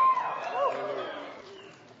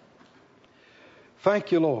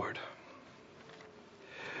 Thank you, Lord.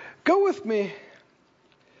 Go with me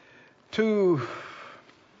to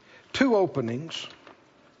two openings.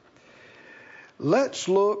 Let's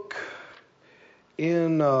look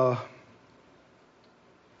in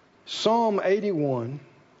Psalm 81.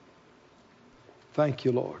 Thank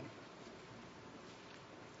you, Lord.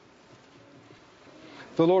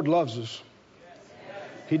 The Lord loves us.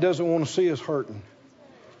 He doesn't want to see us hurting.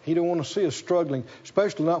 He don't want to see us struggling,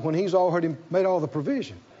 especially not when He's already made all the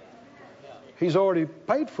provision. He's already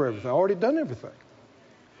paid for everything, already done everything.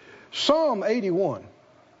 Psalm 81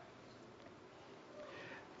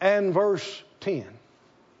 and verse 10.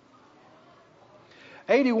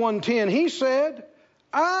 81:10, He said,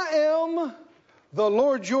 I am the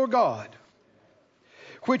Lord your God,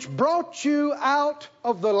 which brought you out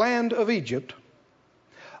of the land of Egypt.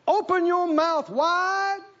 Open your mouth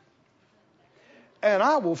wide, and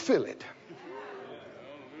I will fill it.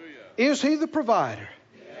 Is He the provider?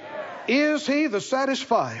 Is He the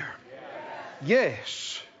satisfier?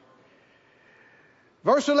 Yes.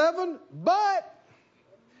 Verse 11, but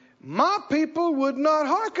my people would not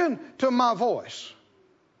hearken to my voice,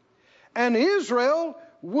 and Israel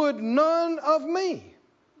would none of me.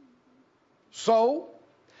 So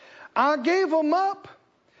I gave them up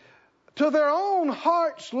to their own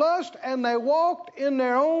heart's lust, and they walked in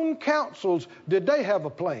their own counsels. Did they have a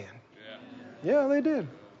plan? Yeah, they did.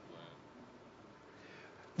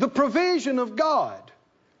 The provision of God,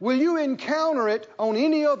 will you encounter it on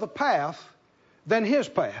any other path than His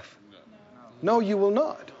path? No, you will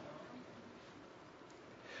not.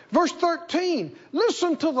 Verse 13,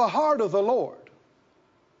 listen to the heart of the Lord.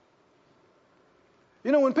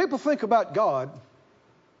 You know, when people think about God,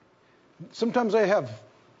 sometimes they have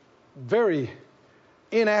very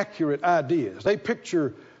inaccurate ideas. They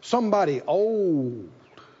picture somebody old.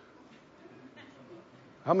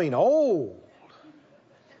 I mean old.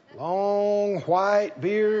 Long white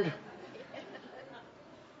beard.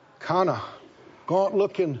 Kind of gaunt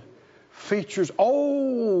looking features.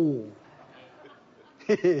 Old.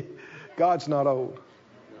 God's not old.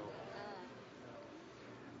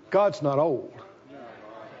 God's not old.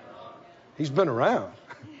 He's been around.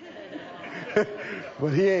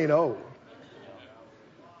 But He ain't old.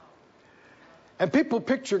 And people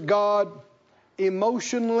picture God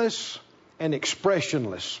emotionless and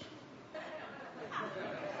expressionless.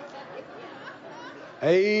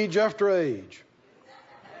 Age after age.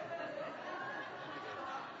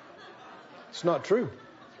 It's not true.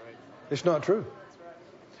 It's not true.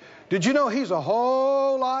 Did you know He's a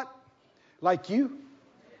whole lot like you?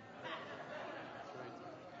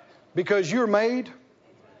 Because you're made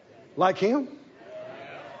like Him?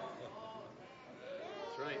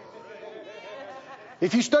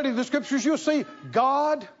 If you study the Scriptures, you'll see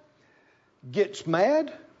God gets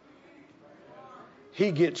mad.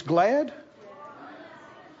 He gets glad.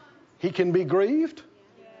 He can be grieved.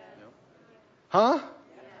 Huh?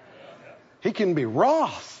 He can be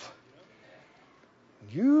wroth.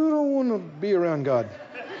 You don't want to be around God.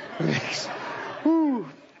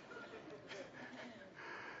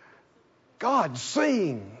 God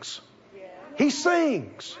sings. He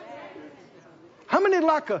sings. How many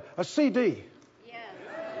like a CD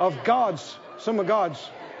of some of God's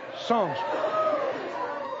songs?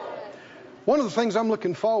 One of the things I'm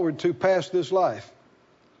looking forward to past this life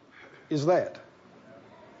is that.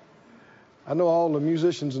 I know all the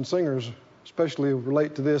musicians and singers especially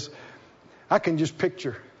relate to this. I can just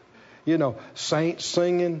picture, saints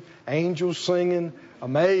singing, angels singing,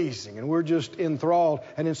 amazing. And we're just enthralled.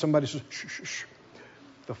 And then somebody says, shh, shh, shh.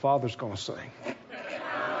 The Father's going to sing.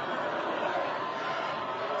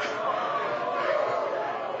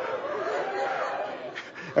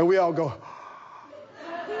 And we all go,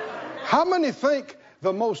 how many think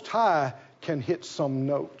the Most High can hit some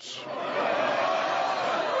notes?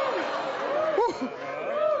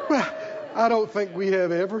 Well, I don't think we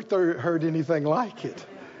have ever heard anything like it.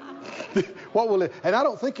 What will it? And I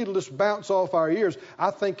don't think it'll just bounce off our ears.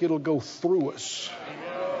 I think it'll go through us.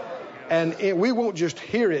 And we won't just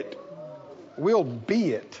hear it. We'll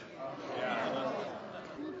be it.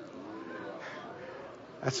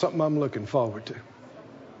 That's something I'm looking forward to.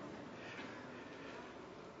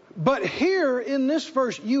 But here in this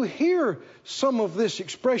verse, you hear some of this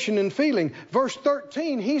expression and feeling. Verse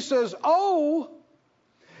 13, He says, oh,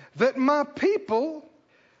 that my people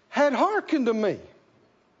had hearkened to me.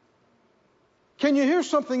 Can you hear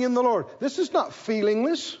something in the Lord? This is not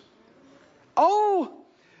feelingless. Oh,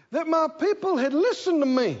 that my people had listened to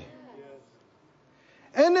me.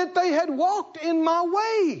 And that they had walked in my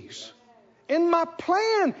ways, in my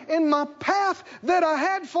plan, in my path that I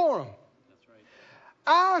had for them.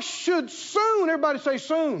 I should soon, everybody say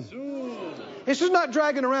soon. This is not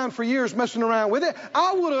dragging around for years, messing around with it.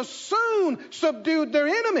 I would have soon subdued their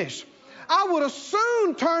enemies. I would have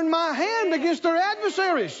soon turned my hand against their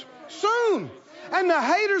adversaries. Soon. And the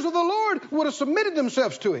haters of the Lord would have submitted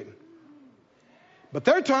themselves to Him. But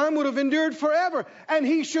their time would have endured forever. And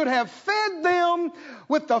He should have fed them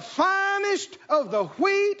with the finest of the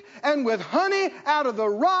wheat and with honey out of the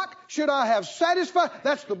rock should I have satisfied.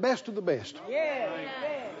 That's the best of the best.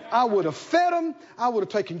 I would have fed them. I would have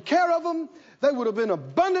taken care of them. They would have been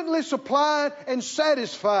abundantly supplied and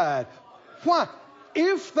satisfied. Why?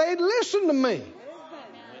 If they'd listened to me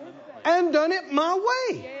and done it my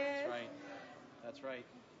way. That's right.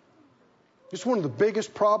 It's one of the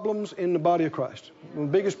biggest problems in the body of Christ. One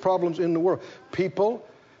of the biggest problems in the world. People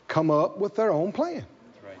come up with their own plan.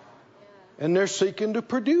 That's right. And they're seeking to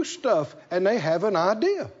produce stuff. And they have an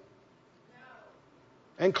idea.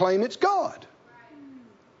 And claim it's God.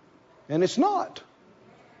 And it's not.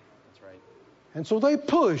 That's right. And so they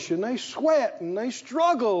push and they sweat and they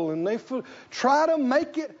struggle and they try to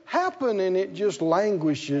make it happen. And it just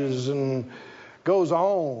languishes and goes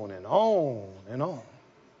on and on and on.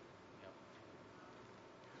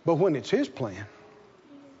 But when it's His plan,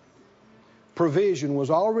 provision was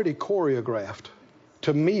already choreographed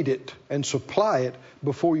to meet it and supply it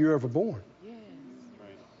before you're ever born. Yes. Right.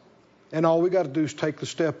 And all we got to do is take the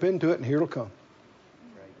step into it, and here it'll come.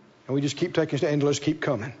 Right. And we just keep taking steps, and it'll just keep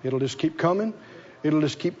coming. It'll just keep coming. It'll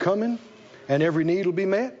just keep coming, and every need will be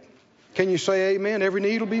met. Can you say amen? Every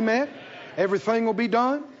need will be met. Everything will be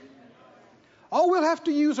done. Oh, we'll have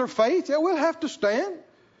to use our faith. Yeah, we'll have to stand,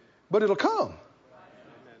 but it'll come.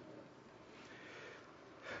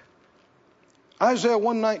 Isaiah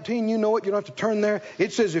 1:19, you know it, you don't have to turn there.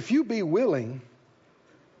 It says, if you be willing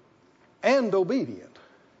and obedient,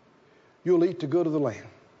 you'll eat the good of the land.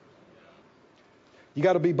 You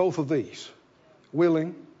got to be both of these.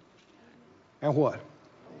 Willing and what?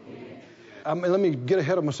 Let me get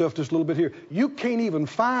ahead of myself just a little bit here. You can't even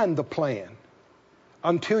find the plan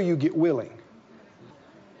until you get willing.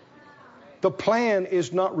 The plan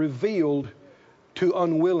is not revealed to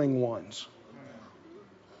unwilling ones.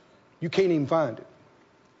 You can't even find it.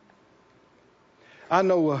 I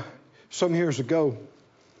know some years ago,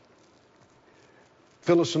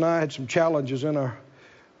 Phyllis and I had some challenges in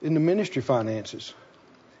the ministry finances.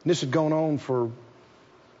 And this had gone on for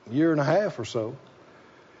a year and a half or so.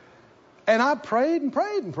 And I prayed and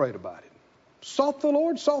prayed and prayed about it. Sought the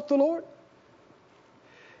Lord.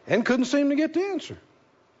 And couldn't seem to get the answer.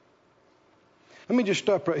 Let me just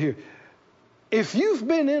stop right here. If you've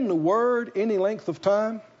been in the Word any length of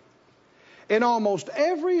time, in almost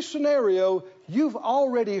every scenario, you've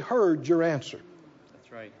already heard your answer.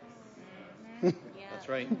 That's right. That's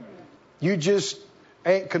right. You just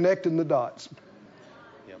ain't connecting the dots.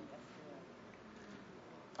 Yep.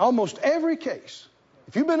 Almost every case,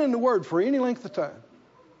 if you've been in the Word for any length of time,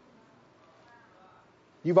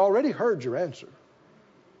 you've already heard your answer.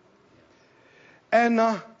 And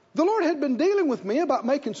the Lord had been dealing with me about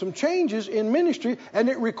making some changes in ministry, and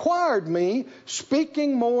it required me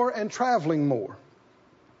speaking more and traveling more.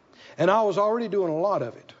 And I was already doing a lot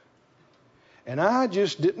of it. And I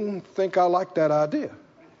just didn't think I liked that idea.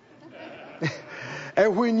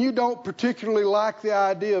 And when you don't particularly like the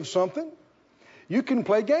idea of something, you can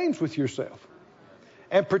play games with yourself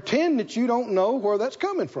and pretend that you don't know where that's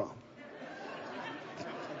coming from.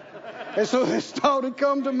 And so this thought had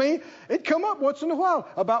come to me. It'd come up once in a while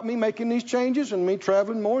about me making these changes and me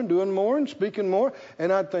traveling more and doing more and speaking more.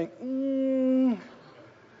 And I'd think,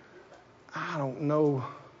 I don't know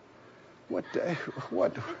what.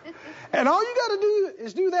 And all you got to do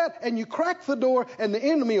is do that, and you crack the door, and the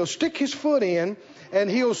enemy will stick his foot in, and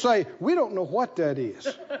he'll say, we don't know what that is.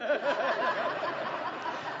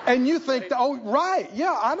 And you think, oh, right,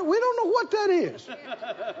 yeah, we don't know what that is.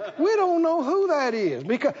 We don't know who that is.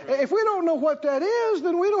 Because if we don't know what that is,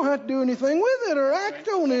 then we don't have to do anything with it or act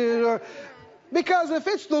on it. Because if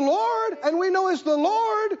it's the Lord, and we know it's the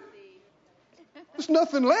Lord, there's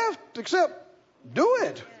nothing left except do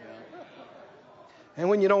it. And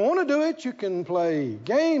when you don't want to do it, you can play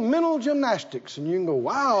mental gymnastics. And you can go,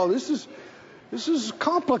 wow, this is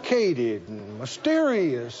complicated and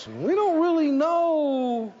mysterious, and we don't really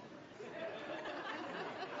know.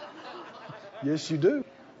 Yes, you do.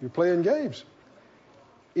 You're playing games.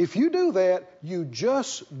 If you do that, you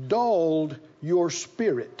just dulled your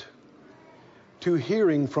spirit. to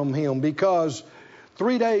hearing from Him, because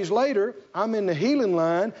 3 days later, I'm in the healing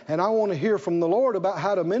line and I want to hear from the Lord about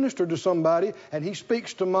how to minister to somebody, and He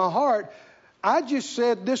speaks to my heart. I just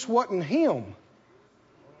said this wasn't Him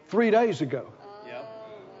 3 days ago. Yep.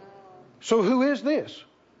 So who is this?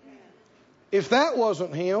 If that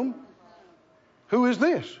wasn't Him, who is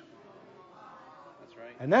this? That's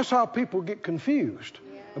right. And that's how people get confused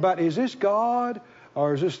about, is this God,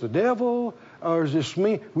 or is this the devil, or is this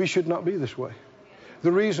me? We should not be this way.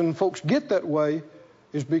 The reason folks get that way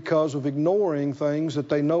is because of ignoring things that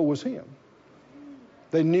they know was Him.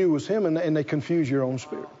 They knew was Him, and they confuse your own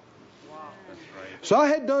spirit. That's right. So I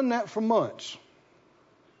had done that for months.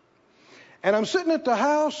 And I'm sitting at the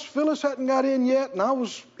house. Phyllis hadn't got in yet, and I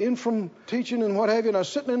was in from teaching and what have you, and I was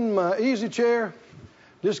sitting in my easy chair,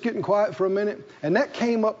 just getting quiet for a minute, and that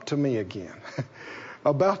came up to me again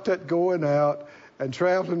about that going out and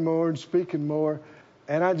traveling more and speaking more.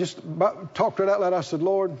 And I just talked right out loud. I said,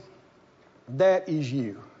 Lord, that is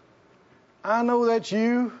you. I know that's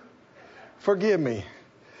you. Forgive me.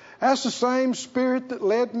 That's the same Spirit that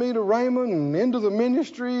led me to Raymond and into the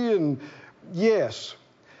ministry. And yes,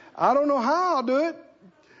 I don't know how I'll do it,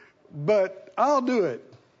 but I'll do it.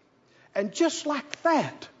 And just like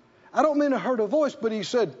that, I don't mean to hurt her voice, but He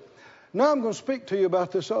said, now I'm going to speak to you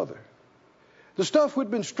about this other. The stuff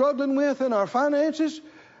we'd been struggling with in our finances,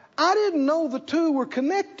 I didn't know the two were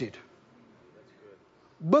connected.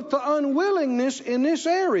 But the unwillingness in this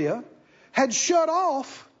area had shut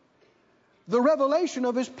off the revelation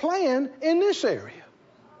of His plan in this area.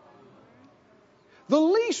 The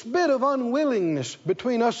least bit of unwillingness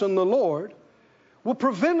between us and the Lord will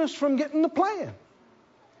prevent us from getting the plan.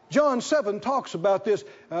 John 7 talks about this.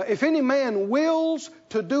 If any man wills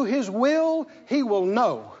to do his will, he will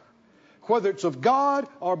know. Whether it's of God,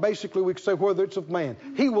 or basically we could say whether it's of man.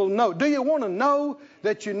 He will know. Do you want to know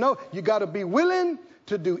that you know? You got to be willing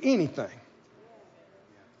to do anything.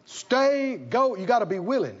 Stay, go. You got to be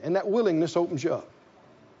willing, and that willingness opens you up.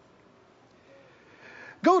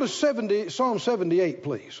 Go to Psalm 78,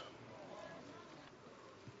 please.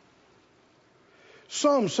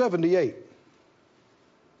 Psalm 78.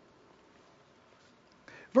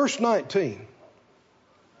 Verse 19.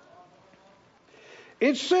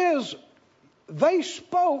 It says, they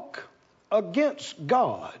spoke against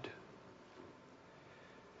God.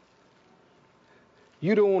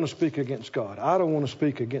 You don't want to speak against God. I don't want to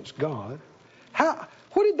speak against God.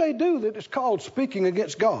 What did they do that is called speaking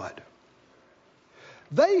against God?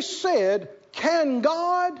 They said, can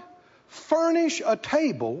God furnish a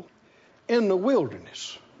table in the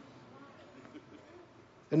wilderness?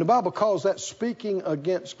 And the Bible calls that speaking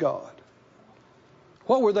against God.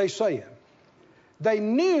 What were they saying? They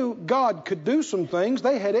knew God could do some things.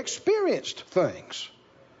 They had experienced things.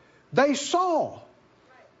 They saw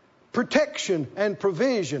protection and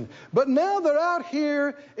provision. But now they're out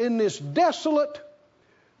here in this desolate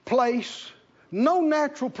place, no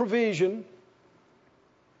natural provision,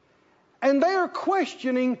 and they're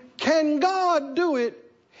questioning, can God do it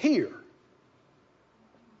here?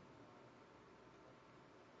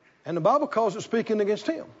 And the Bible calls it speaking against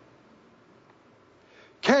Him.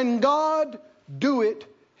 Can God do it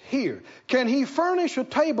here? Can He furnish a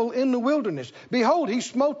table in the wilderness? Behold, He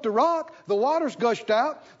smote the rock, the waters gushed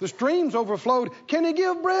out, the streams overflowed. Can He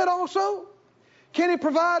give bread also? Can He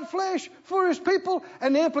provide flesh for His people?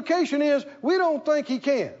 And the implication is, we don't think He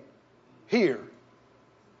can here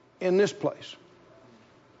in this place.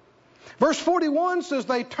 Verse 41 says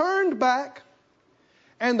they turned back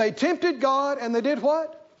and they tempted God, and they did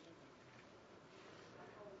what?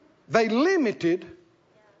 They limited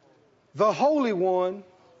the Holy One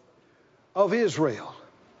of Israel.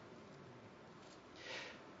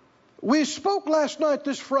 We spoke last night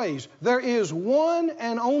this phrase, there is one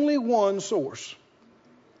and only one source.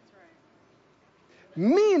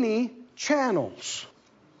 Many channels.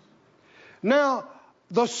 Now,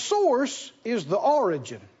 the source is the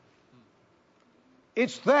origin.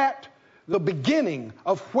 It's the beginning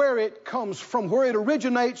of where it comes from, where it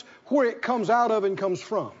originates, where it comes out of and comes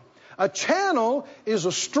from. A channel is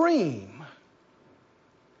a stream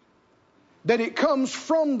that it comes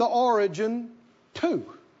from the origin to.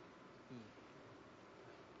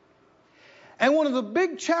 And one of the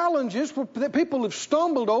big challenges that people have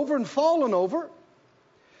stumbled over and fallen over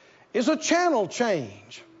is a channel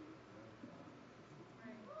change.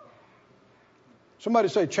 Somebody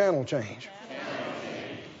say channel change.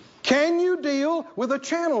 Can you deal with a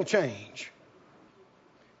channel change?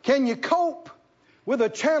 Can you cope with a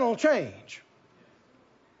channel change?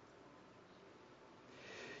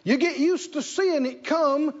 You get used to seeing it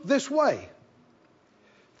come this way.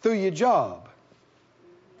 Through your job.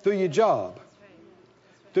 Through your job.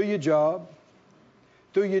 Do your job.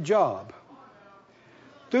 Do your job.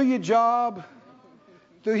 Do your job.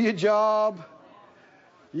 Do your job.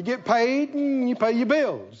 You get paid and you pay your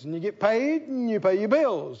bills. And you get paid and you pay your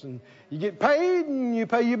bills. And you get paid and you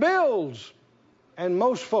pay your bills. And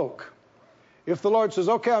most folk, if the Lord says,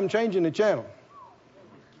 okay, I'm changing the channel,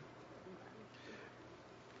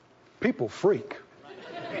 people freak.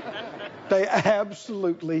 They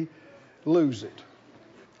absolutely lose it.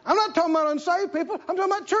 I'm not talking about unsaved people. I'm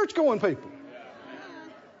talking about church-going people.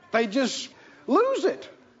 They just lose it.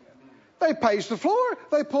 They pace the floor.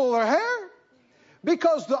 They pull their hair.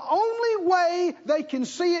 Because the only way they can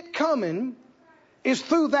see it coming is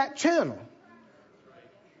through that channel.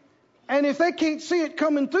 And if they can't see it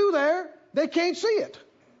coming through there, they can't see it.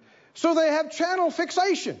 So they have channel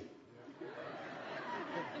fixation.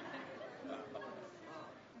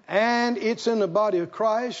 And it's in the body of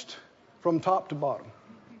Christ from top to bottom.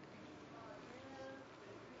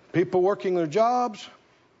 People working their jobs,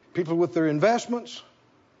 people with their investments,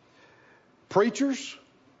 preachers,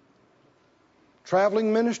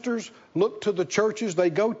 traveling ministers look to the churches they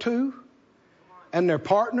go to and their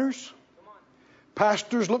partners.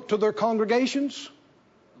 Pastors look to their congregations.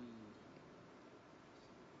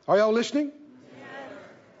 Are y'all listening? Yes.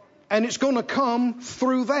 And it's going to come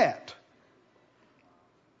through that.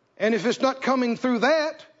 And if it's not coming through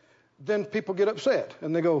that, then people get upset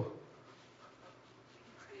and they go,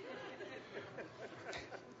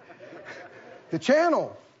 the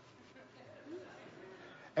channel.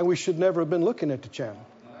 And we should never have been looking at the channel.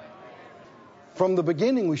 From the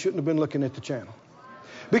beginning, we shouldn't have been looking at the channel.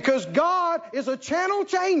 Because God is a channel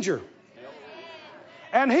changer.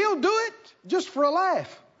 And He'll do it just for a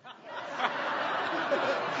laugh.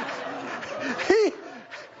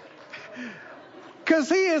 Because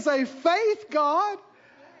He is a faith God,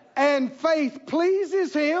 and faith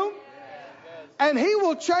pleases Him, and He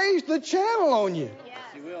will change the channel on you. Yes,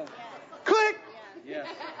 He will. Click. Yes.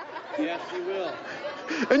 Yes, He will.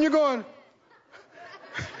 And you're going,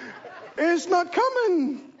 it's not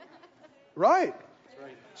coming. Right. That's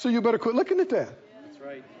right. So you better quit looking at that. That's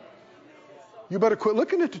right. You better quit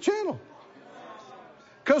looking at the channel.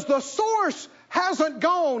 Because the source hasn't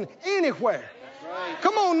gone anywhere. That's right.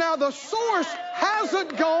 Come on now, the source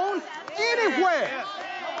hasn't gone anywhere. Yes.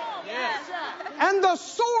 Yes. And the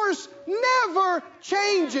source never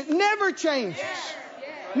changes. Never changes.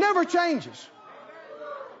 Never changes.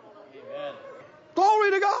 Amen.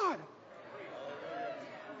 Glory to God.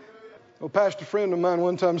 A pastor friend of mine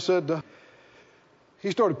one time said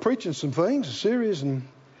he started preaching some things, a series, and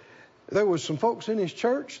there was some folks in his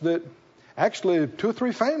church that actually 2 or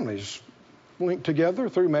 3 families linked together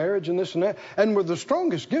through marriage and this and that, and were the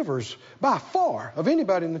strongest givers by far of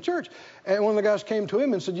anybody in the church. And one of the guys came to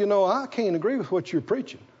him and said, you know, I can't agree with what you're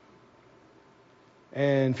preaching.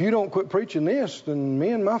 And if you don't quit preaching this, then me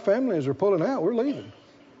and my families are pulling out. We're leaving.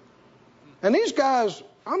 And these guys,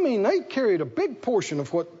 I mean, they carried a big portion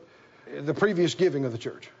of what the previous giving of the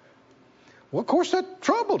church. Well, of course, that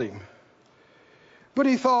troubled him. But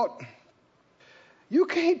he thought, you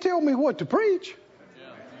can't tell me what to preach.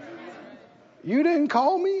 You didn't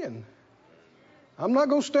call me, and I'm not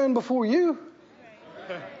going to stand before you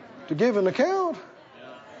to give an account.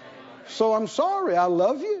 So I'm sorry. I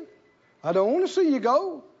love you. I don't want to see you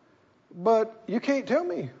go. But you can't tell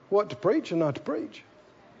me what to preach and not to preach.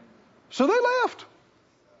 So they left.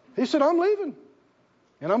 He said, I'm leaving.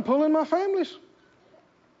 And I'm pulling my families.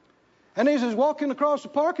 And as he's walking across the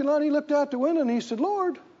parking lot, he looked out the window and he said,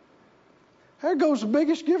 Lord, there goes the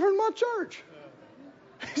biggest giver in my church.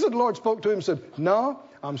 He said, the Lord spoke to him and said, no,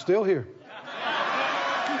 I'm still here.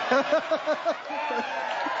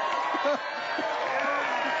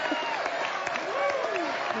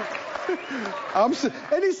 And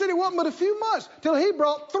he said it wasn't but a few months till he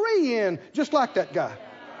brought 3 in just like that guy.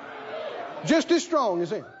 Just as strong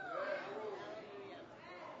as him.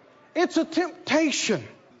 It's a temptation.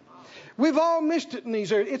 We've all missed it in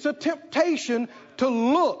these areas. It's a temptation to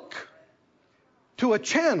look to a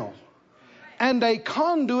channel and a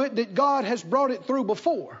conduit that God has brought it through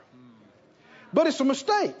before. But it's a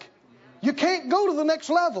mistake. You can't go to the next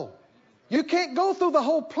level. You can't go through the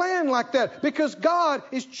whole plan like that because God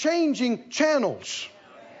is changing channels.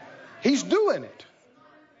 He's doing it.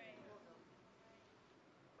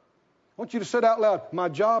 I want you to say it out loud. My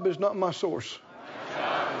job is not my source.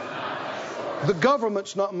 The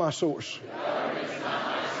government's not my source.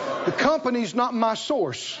 The company's not my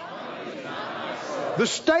source. The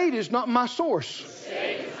state is not my source.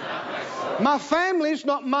 My family's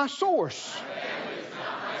not my source.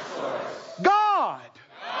 God,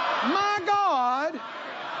 my God,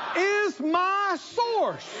 is my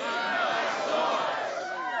source.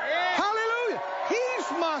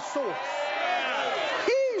 my source.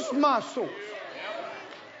 He's my source.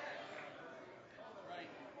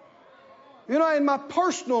 You know, in my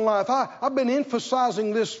personal life, I've been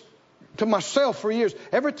emphasizing this to myself for years.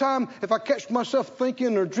 Every time if I catch myself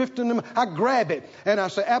thinking or drifting, I grab it and I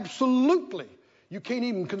say, absolutely, you can't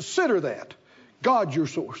even consider that. God's your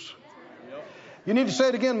source. You need to say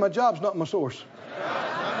it again, my job's not my source.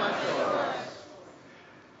 A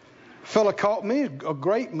fella caught me, a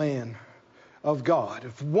great man of God,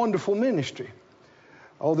 a wonderful ministry.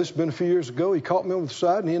 Oh, this has been a few years ago. He caught me on the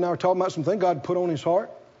side and he and I were talking about something God put on his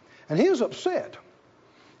heart. And he was upset.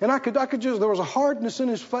 And I could just, there was a hardness in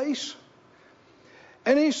his face.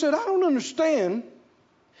 And he said, I don't understand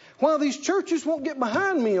why these churches won't get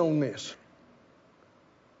behind me on this.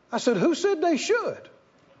 I said, who said they should?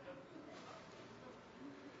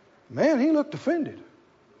 Man, he looked offended.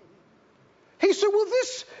 He said, well,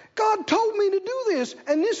 God told me to do this,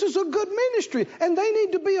 and this is a good ministry, and they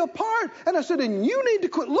need to be a part. And I said, and you need to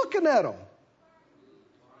quit looking at them.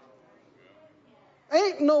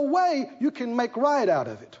 Ain't no way you can make right out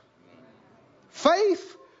of it.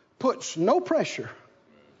 Faith puts no pressure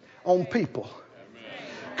on people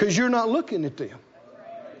because you're not looking at them.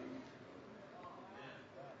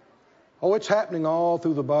 Oh, it's happening all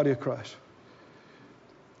through the body of Christ.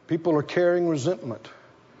 People are carrying resentment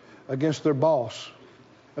against their boss,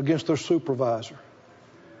 against their supervisor,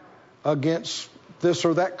 against this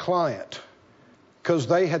or that client because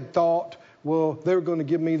they had thought, well, they were going to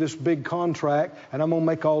give me this big contract and I'm going to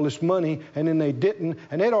make all this money, and then they didn't,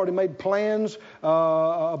 and they'd already made plans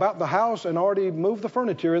about the house and already moved the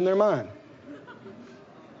furniture in their mind.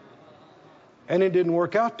 And it didn't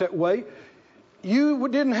work out that way. You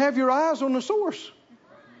didn't have your eyes on the source.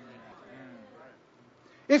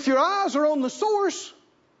 If your eyes are on the source,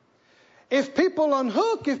 if people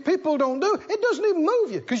unhook, if people don't do, it doesn't even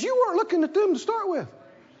move you because you weren't looking at them to start with.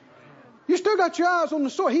 You still got your eyes on the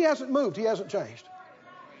source. He hasn't moved. He hasn't changed.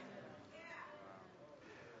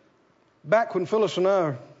 Back when Phyllis and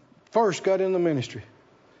I first got in the ministry,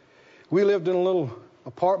 we lived in a little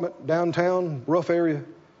apartment downtown, rough area.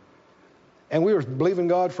 And we were believing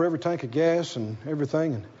God for every tank of gas and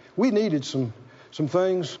everything. And we needed some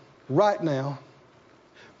things right now.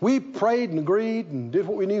 We prayed and agreed and did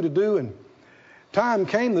what we needed to do. And time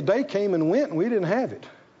came, the day came and went, and we didn't have it.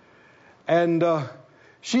 And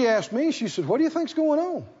she asked me, she said, what do you think's going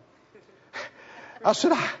on? I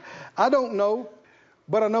said, I don't know,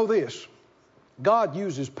 but I know this. God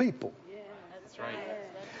uses people. Yeah, that's right.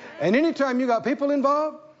 And anytime you got people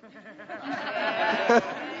involved,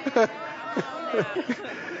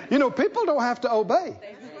 you know, people don't have to obey.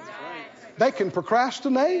 They can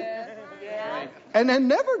procrastinate and then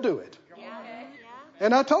never do it.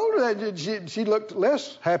 And I told her that. She looked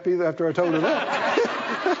less happy after I told her that.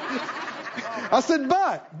 I said,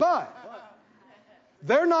 but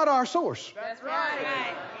they're not our source. That's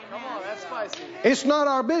right. Come on, that's spicy. It's not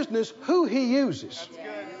our business who he uses. That's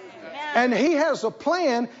good. And he has a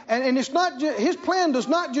plan, and it's not his plan does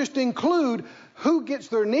not just include who gets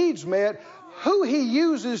their needs met. Who he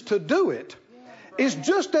uses to do it is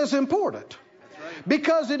just as important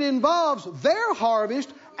because it involves their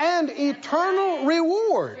harvest and eternal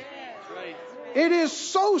reward. It is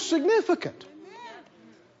so significant.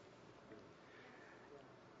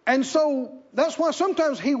 And so that's why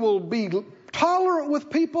sometimes he will be tolerant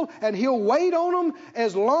with people and he'll wait on them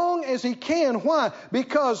as long as he can. Why?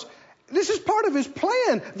 Because this is part of his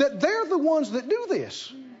plan that they're the ones that do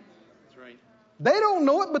this. They don't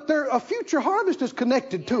know it, but a future harvest is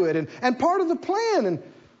connected to it and part of the plan.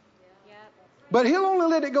 But he'll only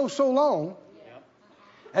let it go so long.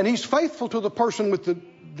 And he's faithful to the person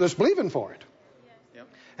that's believing for it.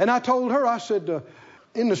 And I told her, I said,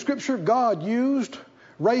 in the scripture, God used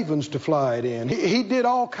ravens to fly it in. He did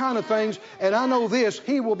all kind of things. And I know this,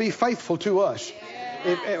 he will be faithful to us.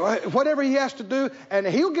 Whatever he has to do, and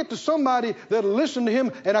he'll get to somebody that'll listen to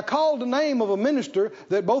him. And I called the name of a minister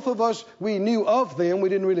that both of us, we knew of them. We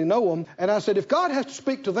didn't really know them. And I said, if God has to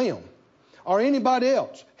speak to them or anybody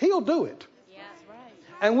else, he'll do it. Yes.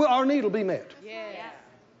 And our need will be met. Yes.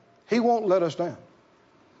 He won't let us down.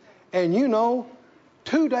 And you know,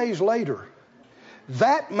 2 days later,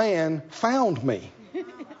 that man found me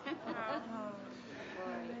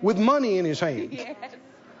with money in his hand. Yes.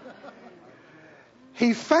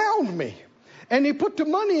 He found me, and he put the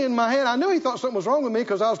money in my hand. I knew he thought something was wrong with me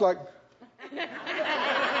because I was like,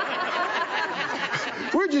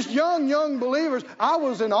 we're just young believers. I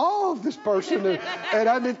was in awe of this person, and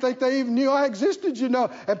I didn't think they even knew I existed, you know.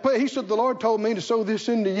 And he said, the Lord told me to sow this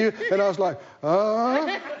into you. And I was like,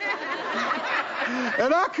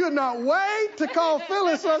 And I could not wait to call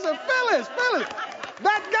Phyllis. So I said, Phyllis,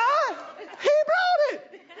 That guy, he brought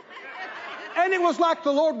it. And it was like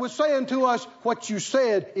the Lord was saying to us, what you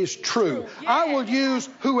said is true. I will use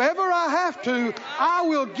whoever I have to. I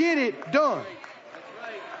will get it done.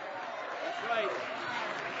 That's right.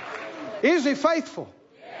 Is He faithful?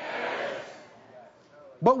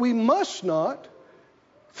 But we must not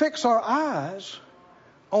fix our eyes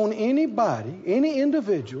on anybody, any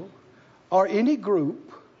individual, or any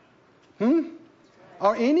group,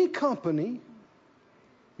 or any company.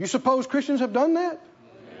 You suppose Christians have done that?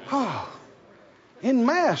 Oh, en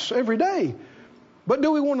masse every day. But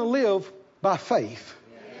do we want to live by faith?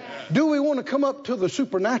 Do we want to come up to the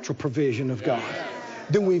supernatural provision of God?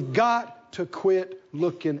 Then we've got to quit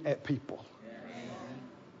looking at people.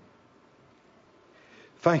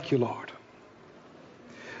 Thank you, Lord.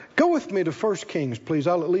 Go with me to 1 Kings, please.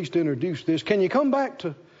 I'll at least introduce this. Can you come back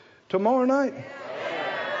to tomorrow night?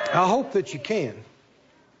 I hope that you can.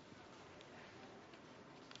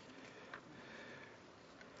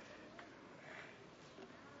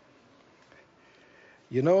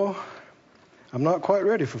 You know, I'm not quite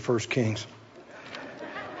ready for 1 Kings.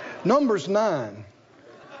 Numbers 9.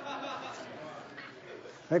 I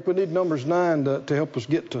think we need Numbers 9 to help us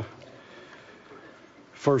get to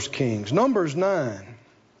 1 Kings. Numbers 9.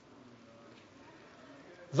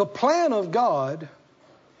 The plan of God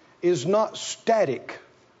is not static.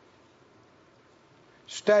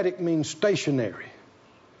 Static means stationary,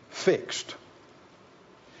 fixed.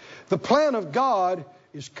 The plan of God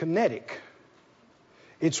is kinetic.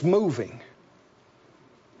 It's moving.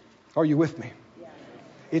 Are you with me?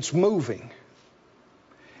 It's moving.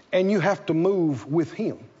 And you have to move with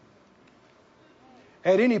Him.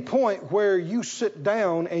 At any point where you sit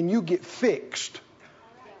down and you get fixed,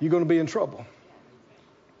 you're going to be in trouble.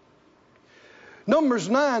 Numbers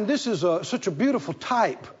 9, this is such a beautiful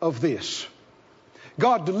type of this.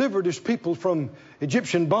 God delivered His people from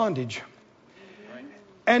Egyptian bondage.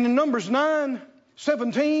 And in Numbers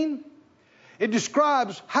 9:17, it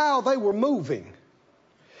describes how they were moving.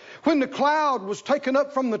 When the cloud was taken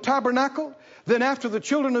up from the tabernacle, then after the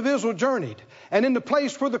children of Israel journeyed, and in the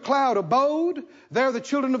place where the cloud abode, there the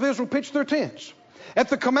children of Israel pitched their tents. At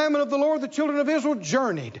the commandment of the Lord, the children of Israel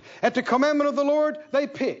journeyed. At the commandment of the Lord, they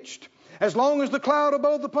pitched. As long as the cloud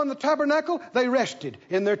abode upon the tabernacle, they rested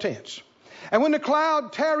in their tents. And when the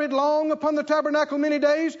cloud tarried long upon the tabernacle many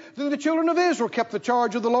days, then the children of Israel kept the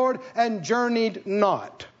charge of the Lord and journeyed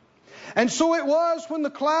not. And so it was when the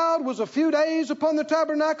cloud was a few days upon the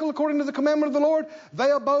tabernacle, according to the commandment of the Lord,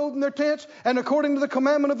 they abode in their tents, and according to the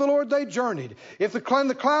commandment of the Lord, they journeyed. If the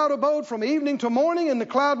cloud abode from evening to morning, and the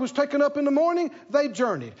cloud was taken up in the morning, they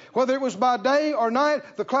journeyed. Whether it was by day or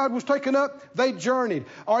night, the cloud was taken up, they journeyed.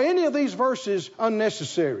 Are any of these verses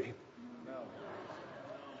unnecessary?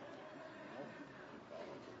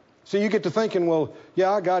 So you get to thinking, well,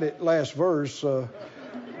 yeah, I got it last verse.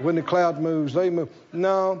 When the cloud moves, they move.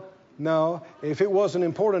 No, if it wasn't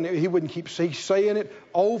important, He wouldn't keep saying it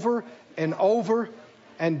over and over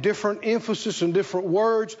and different emphasis and different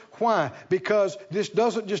words. Why? Because this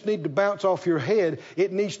doesn't just need to bounce off your head.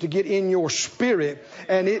 It needs to get in your spirit,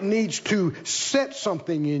 and it needs to set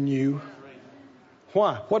something in you.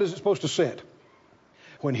 Why? What is it supposed to set?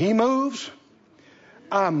 When He moves,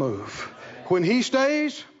 I move. When He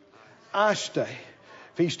stays, I stay.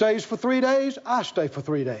 If He stays for 3 days, I stay for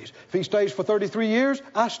 3 days. If He stays for 33 years,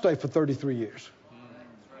 I stay for 33 years.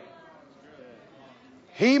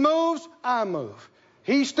 He moves, I move.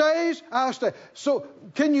 He stays, I stay. So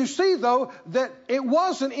can you see, though, that it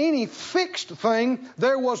wasn't any fixed thing.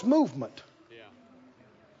 There was movement.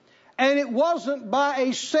 And it wasn't by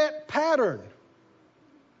a set pattern.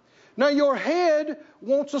 Now, your head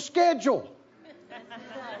wants a schedule.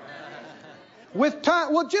 With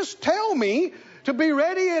time, well, just tell me to be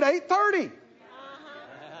ready at 8:30.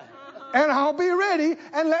 And I'll be ready,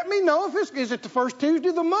 and let me know if is it the first Tuesday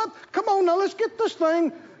of the month? Come on now, let's get this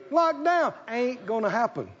thing locked down. Ain't going to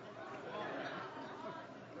happen.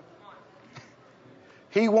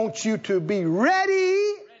 He wants you to be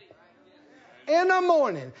ready in the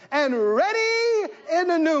morning, and ready in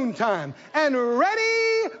the noontime, and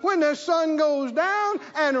ready when the sun goes down,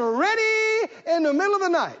 and ready in the middle of the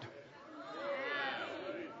night.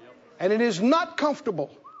 And it is not comfortable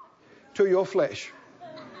to your flesh.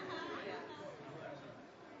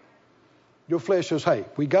 Your flesh says, hey,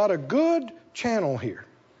 we got a good channel here.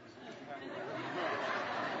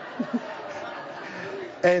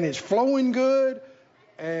 And it's flowing good.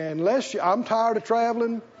 And I'm tired of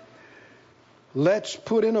traveling. Let's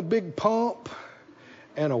put in a big pump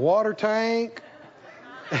and a water tank.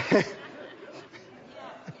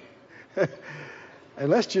 And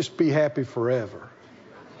let's just be happy forever.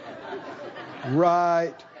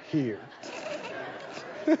 Right here.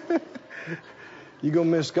 You're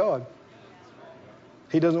going to miss God.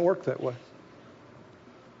 He doesn't work that way.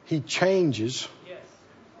 He changes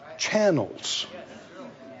channels.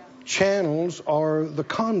 Channels are the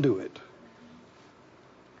conduit,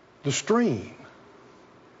 the stream,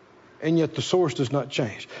 and yet the source does not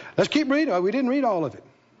change. Let's keep reading. We didn't read all of it.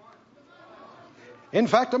 In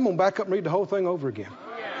fact, I'm going to back up and read the whole thing over again.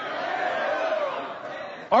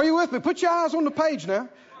 Are you with me? Put your eyes on the page now.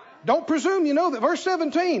 Don't presume you know that. Verse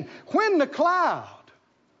 17, when the cloud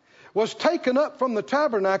was taken up from the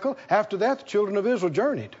tabernacle, after that the children of Israel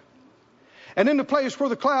journeyed. And in the place where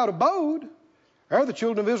the cloud abode, there the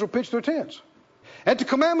children of Israel pitched their tents. At the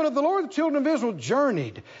commandment of the Lord, the children of Israel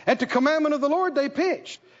journeyed. At the commandment of the Lord, they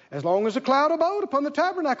pitched. As long as the cloud abode upon the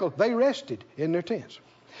tabernacle, they rested in their tents.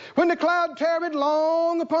 When the cloud tarried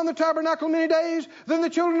long upon the tabernacle many days, then the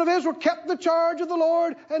children of Israel kept the charge of the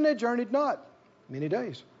Lord, and they journeyed not many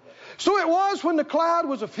days. So it was when the cloud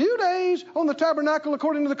was a few days on the tabernacle,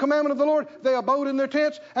 according to the commandment of the Lord, they abode in their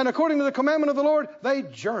tents, and according to the commandment of the Lord, they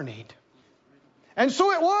journeyed. And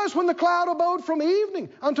so it was when the cloud abode from evening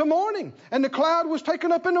unto morning, and the cloud was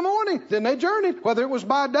taken up in the morning, then they journeyed, whether it was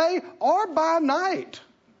by day or by night.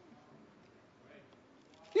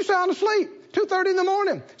 You sound asleep. 2:30 in the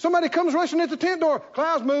morning. Somebody comes rushing at the tent door.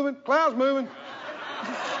 Cloud's moving. Cloud's moving.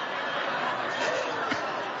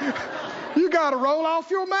 You got to roll off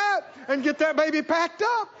your mat and get that baby packed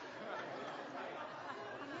up.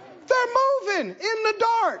 They're moving in the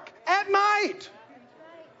dark at night.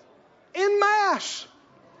 En masse.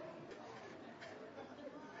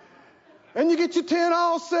 And you get your tent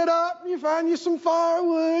all set up. And you find you some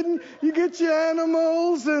firewood. And you get your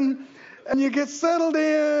animals and you get settled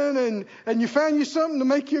in, and you find you something to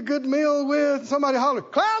make you a good meal with. Somebody holler,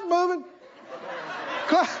 cloud's moving.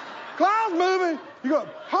 Cloud's moving. You go,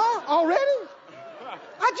 huh? Already?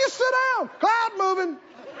 I just sit down. Cloud moving.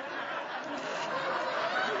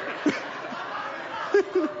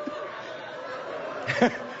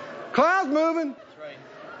 Cloud's moving.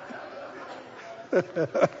 That's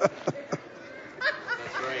right.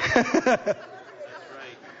 That's right.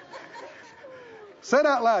 Say it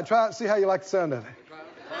out loud. Try it and see how you like the sound of it.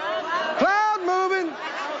 Cloud moving.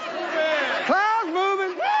 Cloud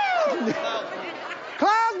moving.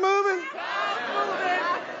 Cloud moving.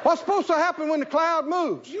 What's supposed to happen when the cloud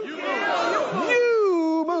moves? You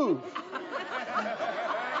move.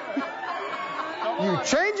 You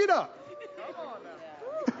change it up.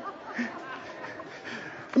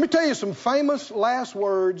 Let me tell you some famous last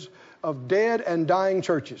words of dead and dying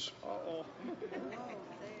churches.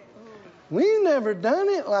 We never done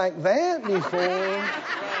it like that before.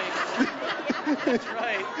 That's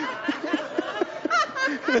right.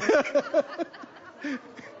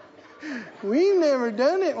 We never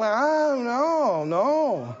done it like,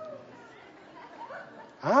 no.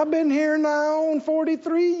 I've been here now on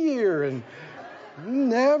 43 years and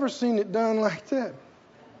never seen it done like that.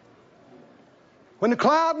 When the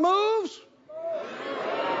cloud moves,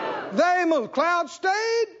 they move. Cloud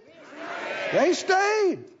stayed, they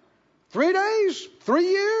stayed. 3 days, 3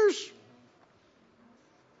 years.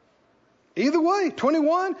 Either way,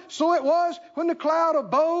 21. So it was when the cloud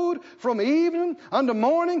abode from evening unto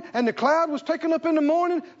morning, and the cloud was taken up in the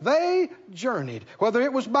morning, they journeyed, whether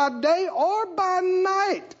it was by day or by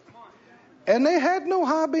night. And they had no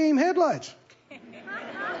high beam headlights.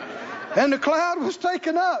 And the cloud was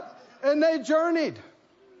taken up, and they journeyed.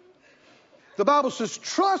 The Bible says,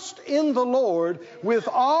 trust in the Lord with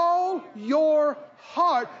all your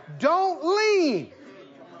heart. Don't lean.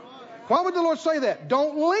 Why would the Lord say that?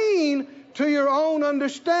 Don't lean to your own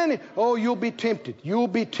understanding. Oh, you'll be tempted. You'll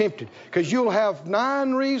be tempted. Because you'll have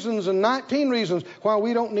 9 reasons and 19 reasons why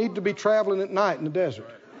we don't need to be traveling at night in the desert.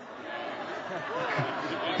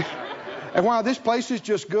 And why this place is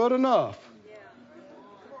just good enough.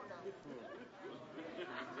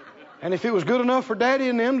 And if it was good enough for Daddy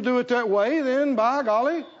and them to do it that way, then by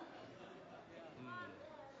golly.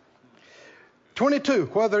 22,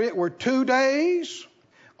 whether it were 2 days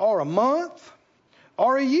or a month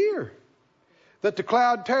or a year, that the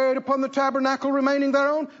cloud tarried upon the tabernacle remaining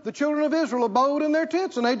thereon, the children of Israel abode in their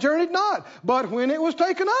tents, and they journeyed not. But when it was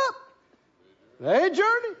taken up, they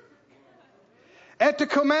journeyed. At the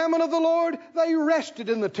commandment of the Lord, they rested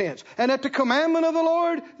in the tents. And at the commandment of the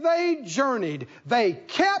Lord, they journeyed. They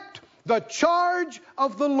kept the charge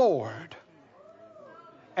of the Lord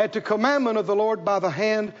at the commandment of the Lord by the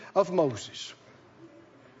hand of Moses.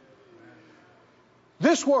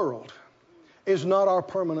 This world is not our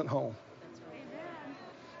permanent home.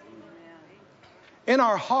 In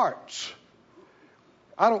our hearts,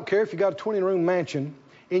 I don't care if you got a 20-room mansion,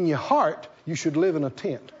 in your heart, you should live in a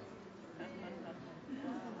tent.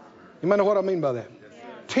 You might know what I mean by that.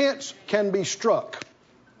 Tents can be struck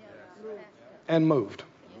and moved.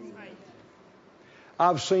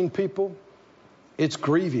 I've seen people, it's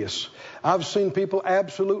grievous. I've seen people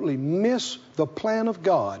absolutely miss the plan of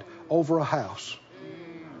God over a house,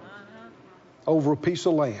 over a piece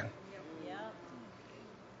of land,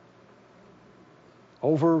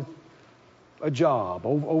 over a job,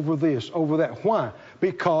 over this, over that. Why?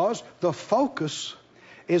 Because the focus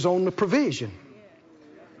is on the provision.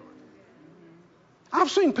 I've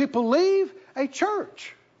seen people leave a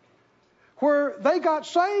church where they got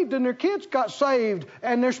saved and their kids got saved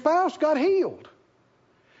and their spouse got healed,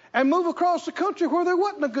 and move across the country where there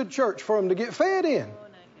wasn't a good church for them to get fed in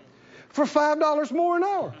for $5 more an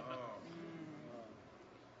hour.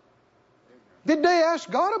 Did they ask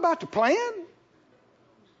God about the plan?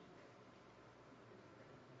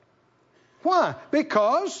 Why?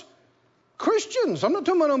 Because Christians, I'm not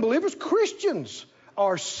talking about unbelievers, Christians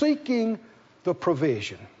are seeking the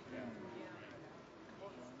provision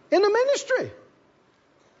in the ministry.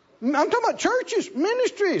 I'm talking about churches,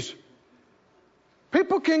 ministries.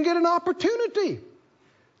 People can get an opportunity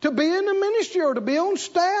to be in the ministry or to be on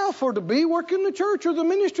staff or to be working in the church or the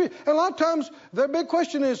ministry. And a lot of times their big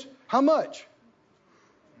question is, how much?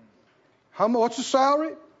 What's the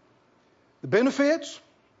salary? The benefits?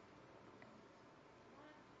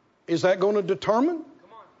 Is that going to determine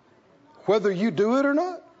whether you do it or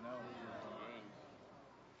not?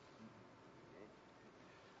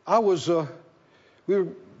 We were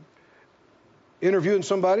interviewing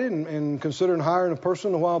somebody and considering hiring a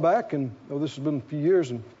person a while back, and this has been a few years,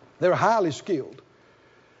 and they're highly skilled,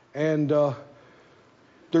 and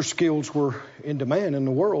their skills were in demand in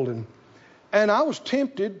the world, and I was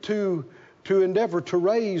tempted to endeavor to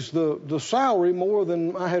raise the salary more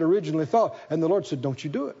than I had originally thought, and the Lord said, "Don't you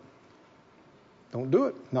do it. Don't do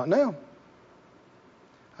it. Not now."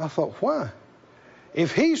 I thought, why?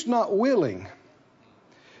 If he's not willing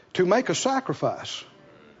to make a sacrifice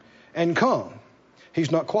and come,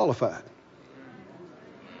 he's not qualified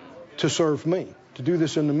to serve me, to do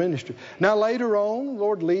this in the ministry. Now later on,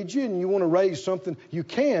 Lord leads you and you want to raise something, you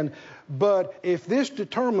can, but if this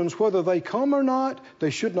determines whether they come or not, they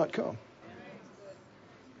should not come.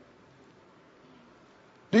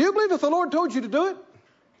 Do you believe if the Lord told you to do it,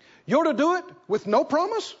 you're to do it with no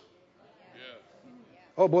promise?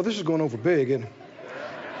 Oh boy, this is going over big, isn't it?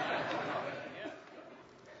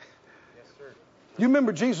 You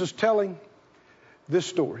remember Jesus telling this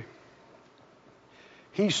story?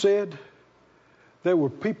 He said there were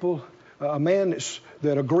people, a man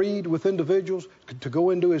that agreed with individuals to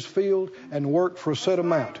go into his field and work for a set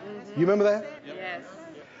amount. You remember that? Yes.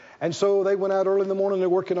 And so they went out early in the morning, they're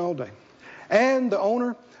working all day. And the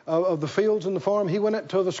owner of the fields and the farm, he went out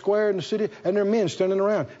to the square in the city, and there are men standing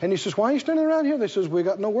around. And he says, "Why are you standing around here?" They says, "We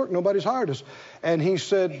got no work. Nobody's hired us." And he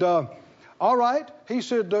said, "All right." He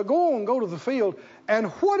said, go to the field, and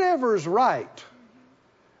whatever's right,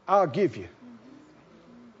 I'll give you."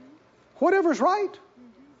 Whatever's right?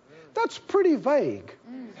 That's pretty vague.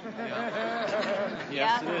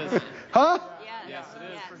 Yes, it is. Huh? Yes, it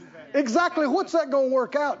is. Exactly what's that going to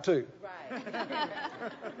work out to?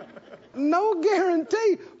 No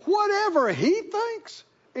guarantee. Whatever he thinks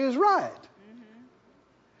is right.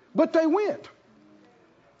 But they went.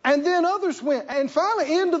 And then others went. And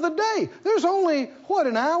finally, end of the day, there's only,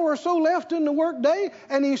 an hour or so left in the work day.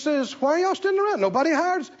 And he says, "Why are y'all standing around? Nobody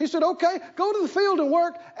hired us." He said, "Okay, go to the field and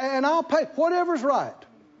work, and I'll pay. Whatever's right,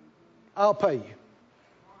 I'll pay you."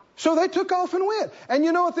 So they took off and went. And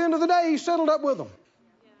at the end of the day, he settled up with them.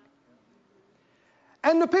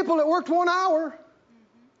 And the people that worked 1 hour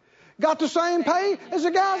got the same pay as the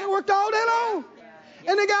guys that worked all day long.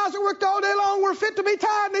 And the guys that worked all day long were fit to be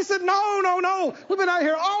tied. And they said, no. We've been out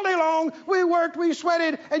here all day long. We worked, we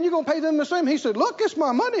sweated, and you're going to pay them the same. He said, "Look, it's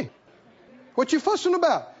my money. What you fussing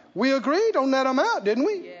about? We agreed on that amount, didn't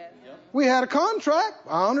we? Yeah. We had a contract.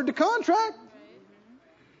 I honored the contract."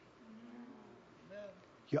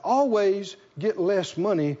 You always get less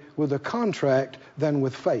money with a contract than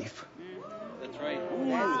with faith. That's right.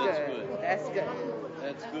 That's good.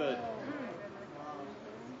 That's good.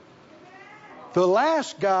 The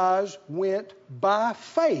last guys went by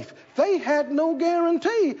faith. They had no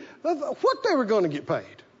guarantee of what they were going to get paid.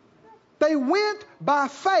 They went by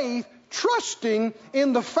faith, trusting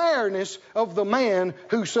in the fairness of the man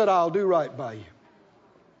who said, "I'll do right by you."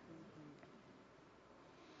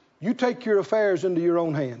 You take your affairs into your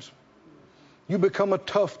own hands. You become a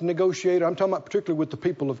tough negotiator. I'm talking about particularly with the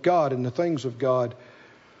people of God and the things of God.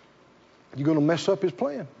 You're going to mess up his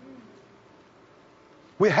plan.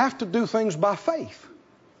 We have to do things by faith.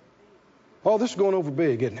 Oh, this is going over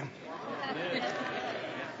big, isn't it?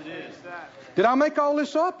 Did I make all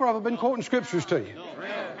this up, or have I been quoting scriptures to you?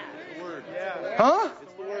 Huh?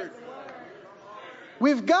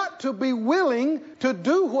 We've got to be willing to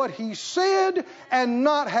do what He said and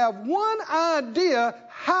not have one idea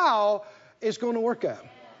how it's going to work out.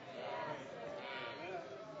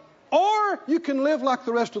 Or you can live like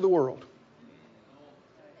the rest of the world.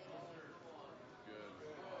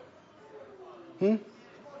 You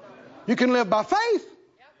can live by faith.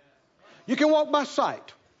 You can walk by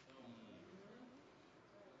sight.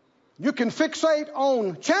 You can fixate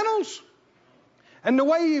on channels and the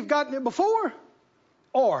way you've gotten it before,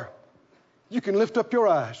 or you can lift up your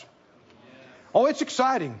eyes. Oh, it's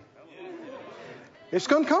exciting. It's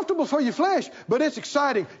uncomfortable for your flesh, but it's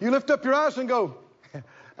exciting. You lift up your eyes and go,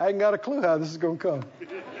 I ain't got a clue how this is going to come.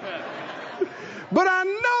 But I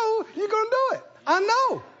know you're going to do it. I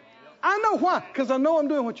know. I know why. Because I know I'm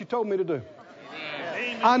doing what you told me to do.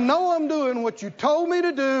 I know I'm doing what you told me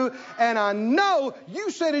to do, and I know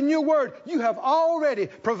you said in your word you have already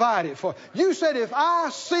provided for. You said if I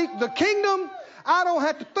seek the kingdom, I don't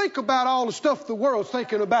have to think about all the stuff the world's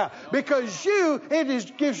thinking about, because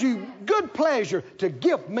gives you good pleasure to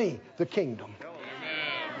give me the kingdom.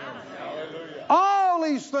 All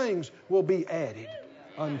these things will be added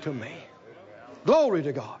unto me. Glory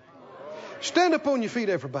to God. Stand up on your feet,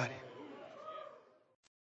 everybody.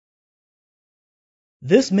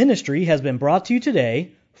 This ministry has been brought to you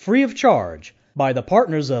today, free of charge, by the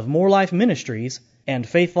partners of More Life Ministries and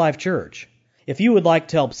Faith Life Church. If you would like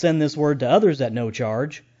to help send this word to others at no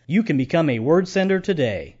charge, you can become a word sender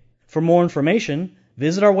today. For more information,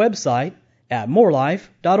 visit our website at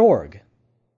morelife.org.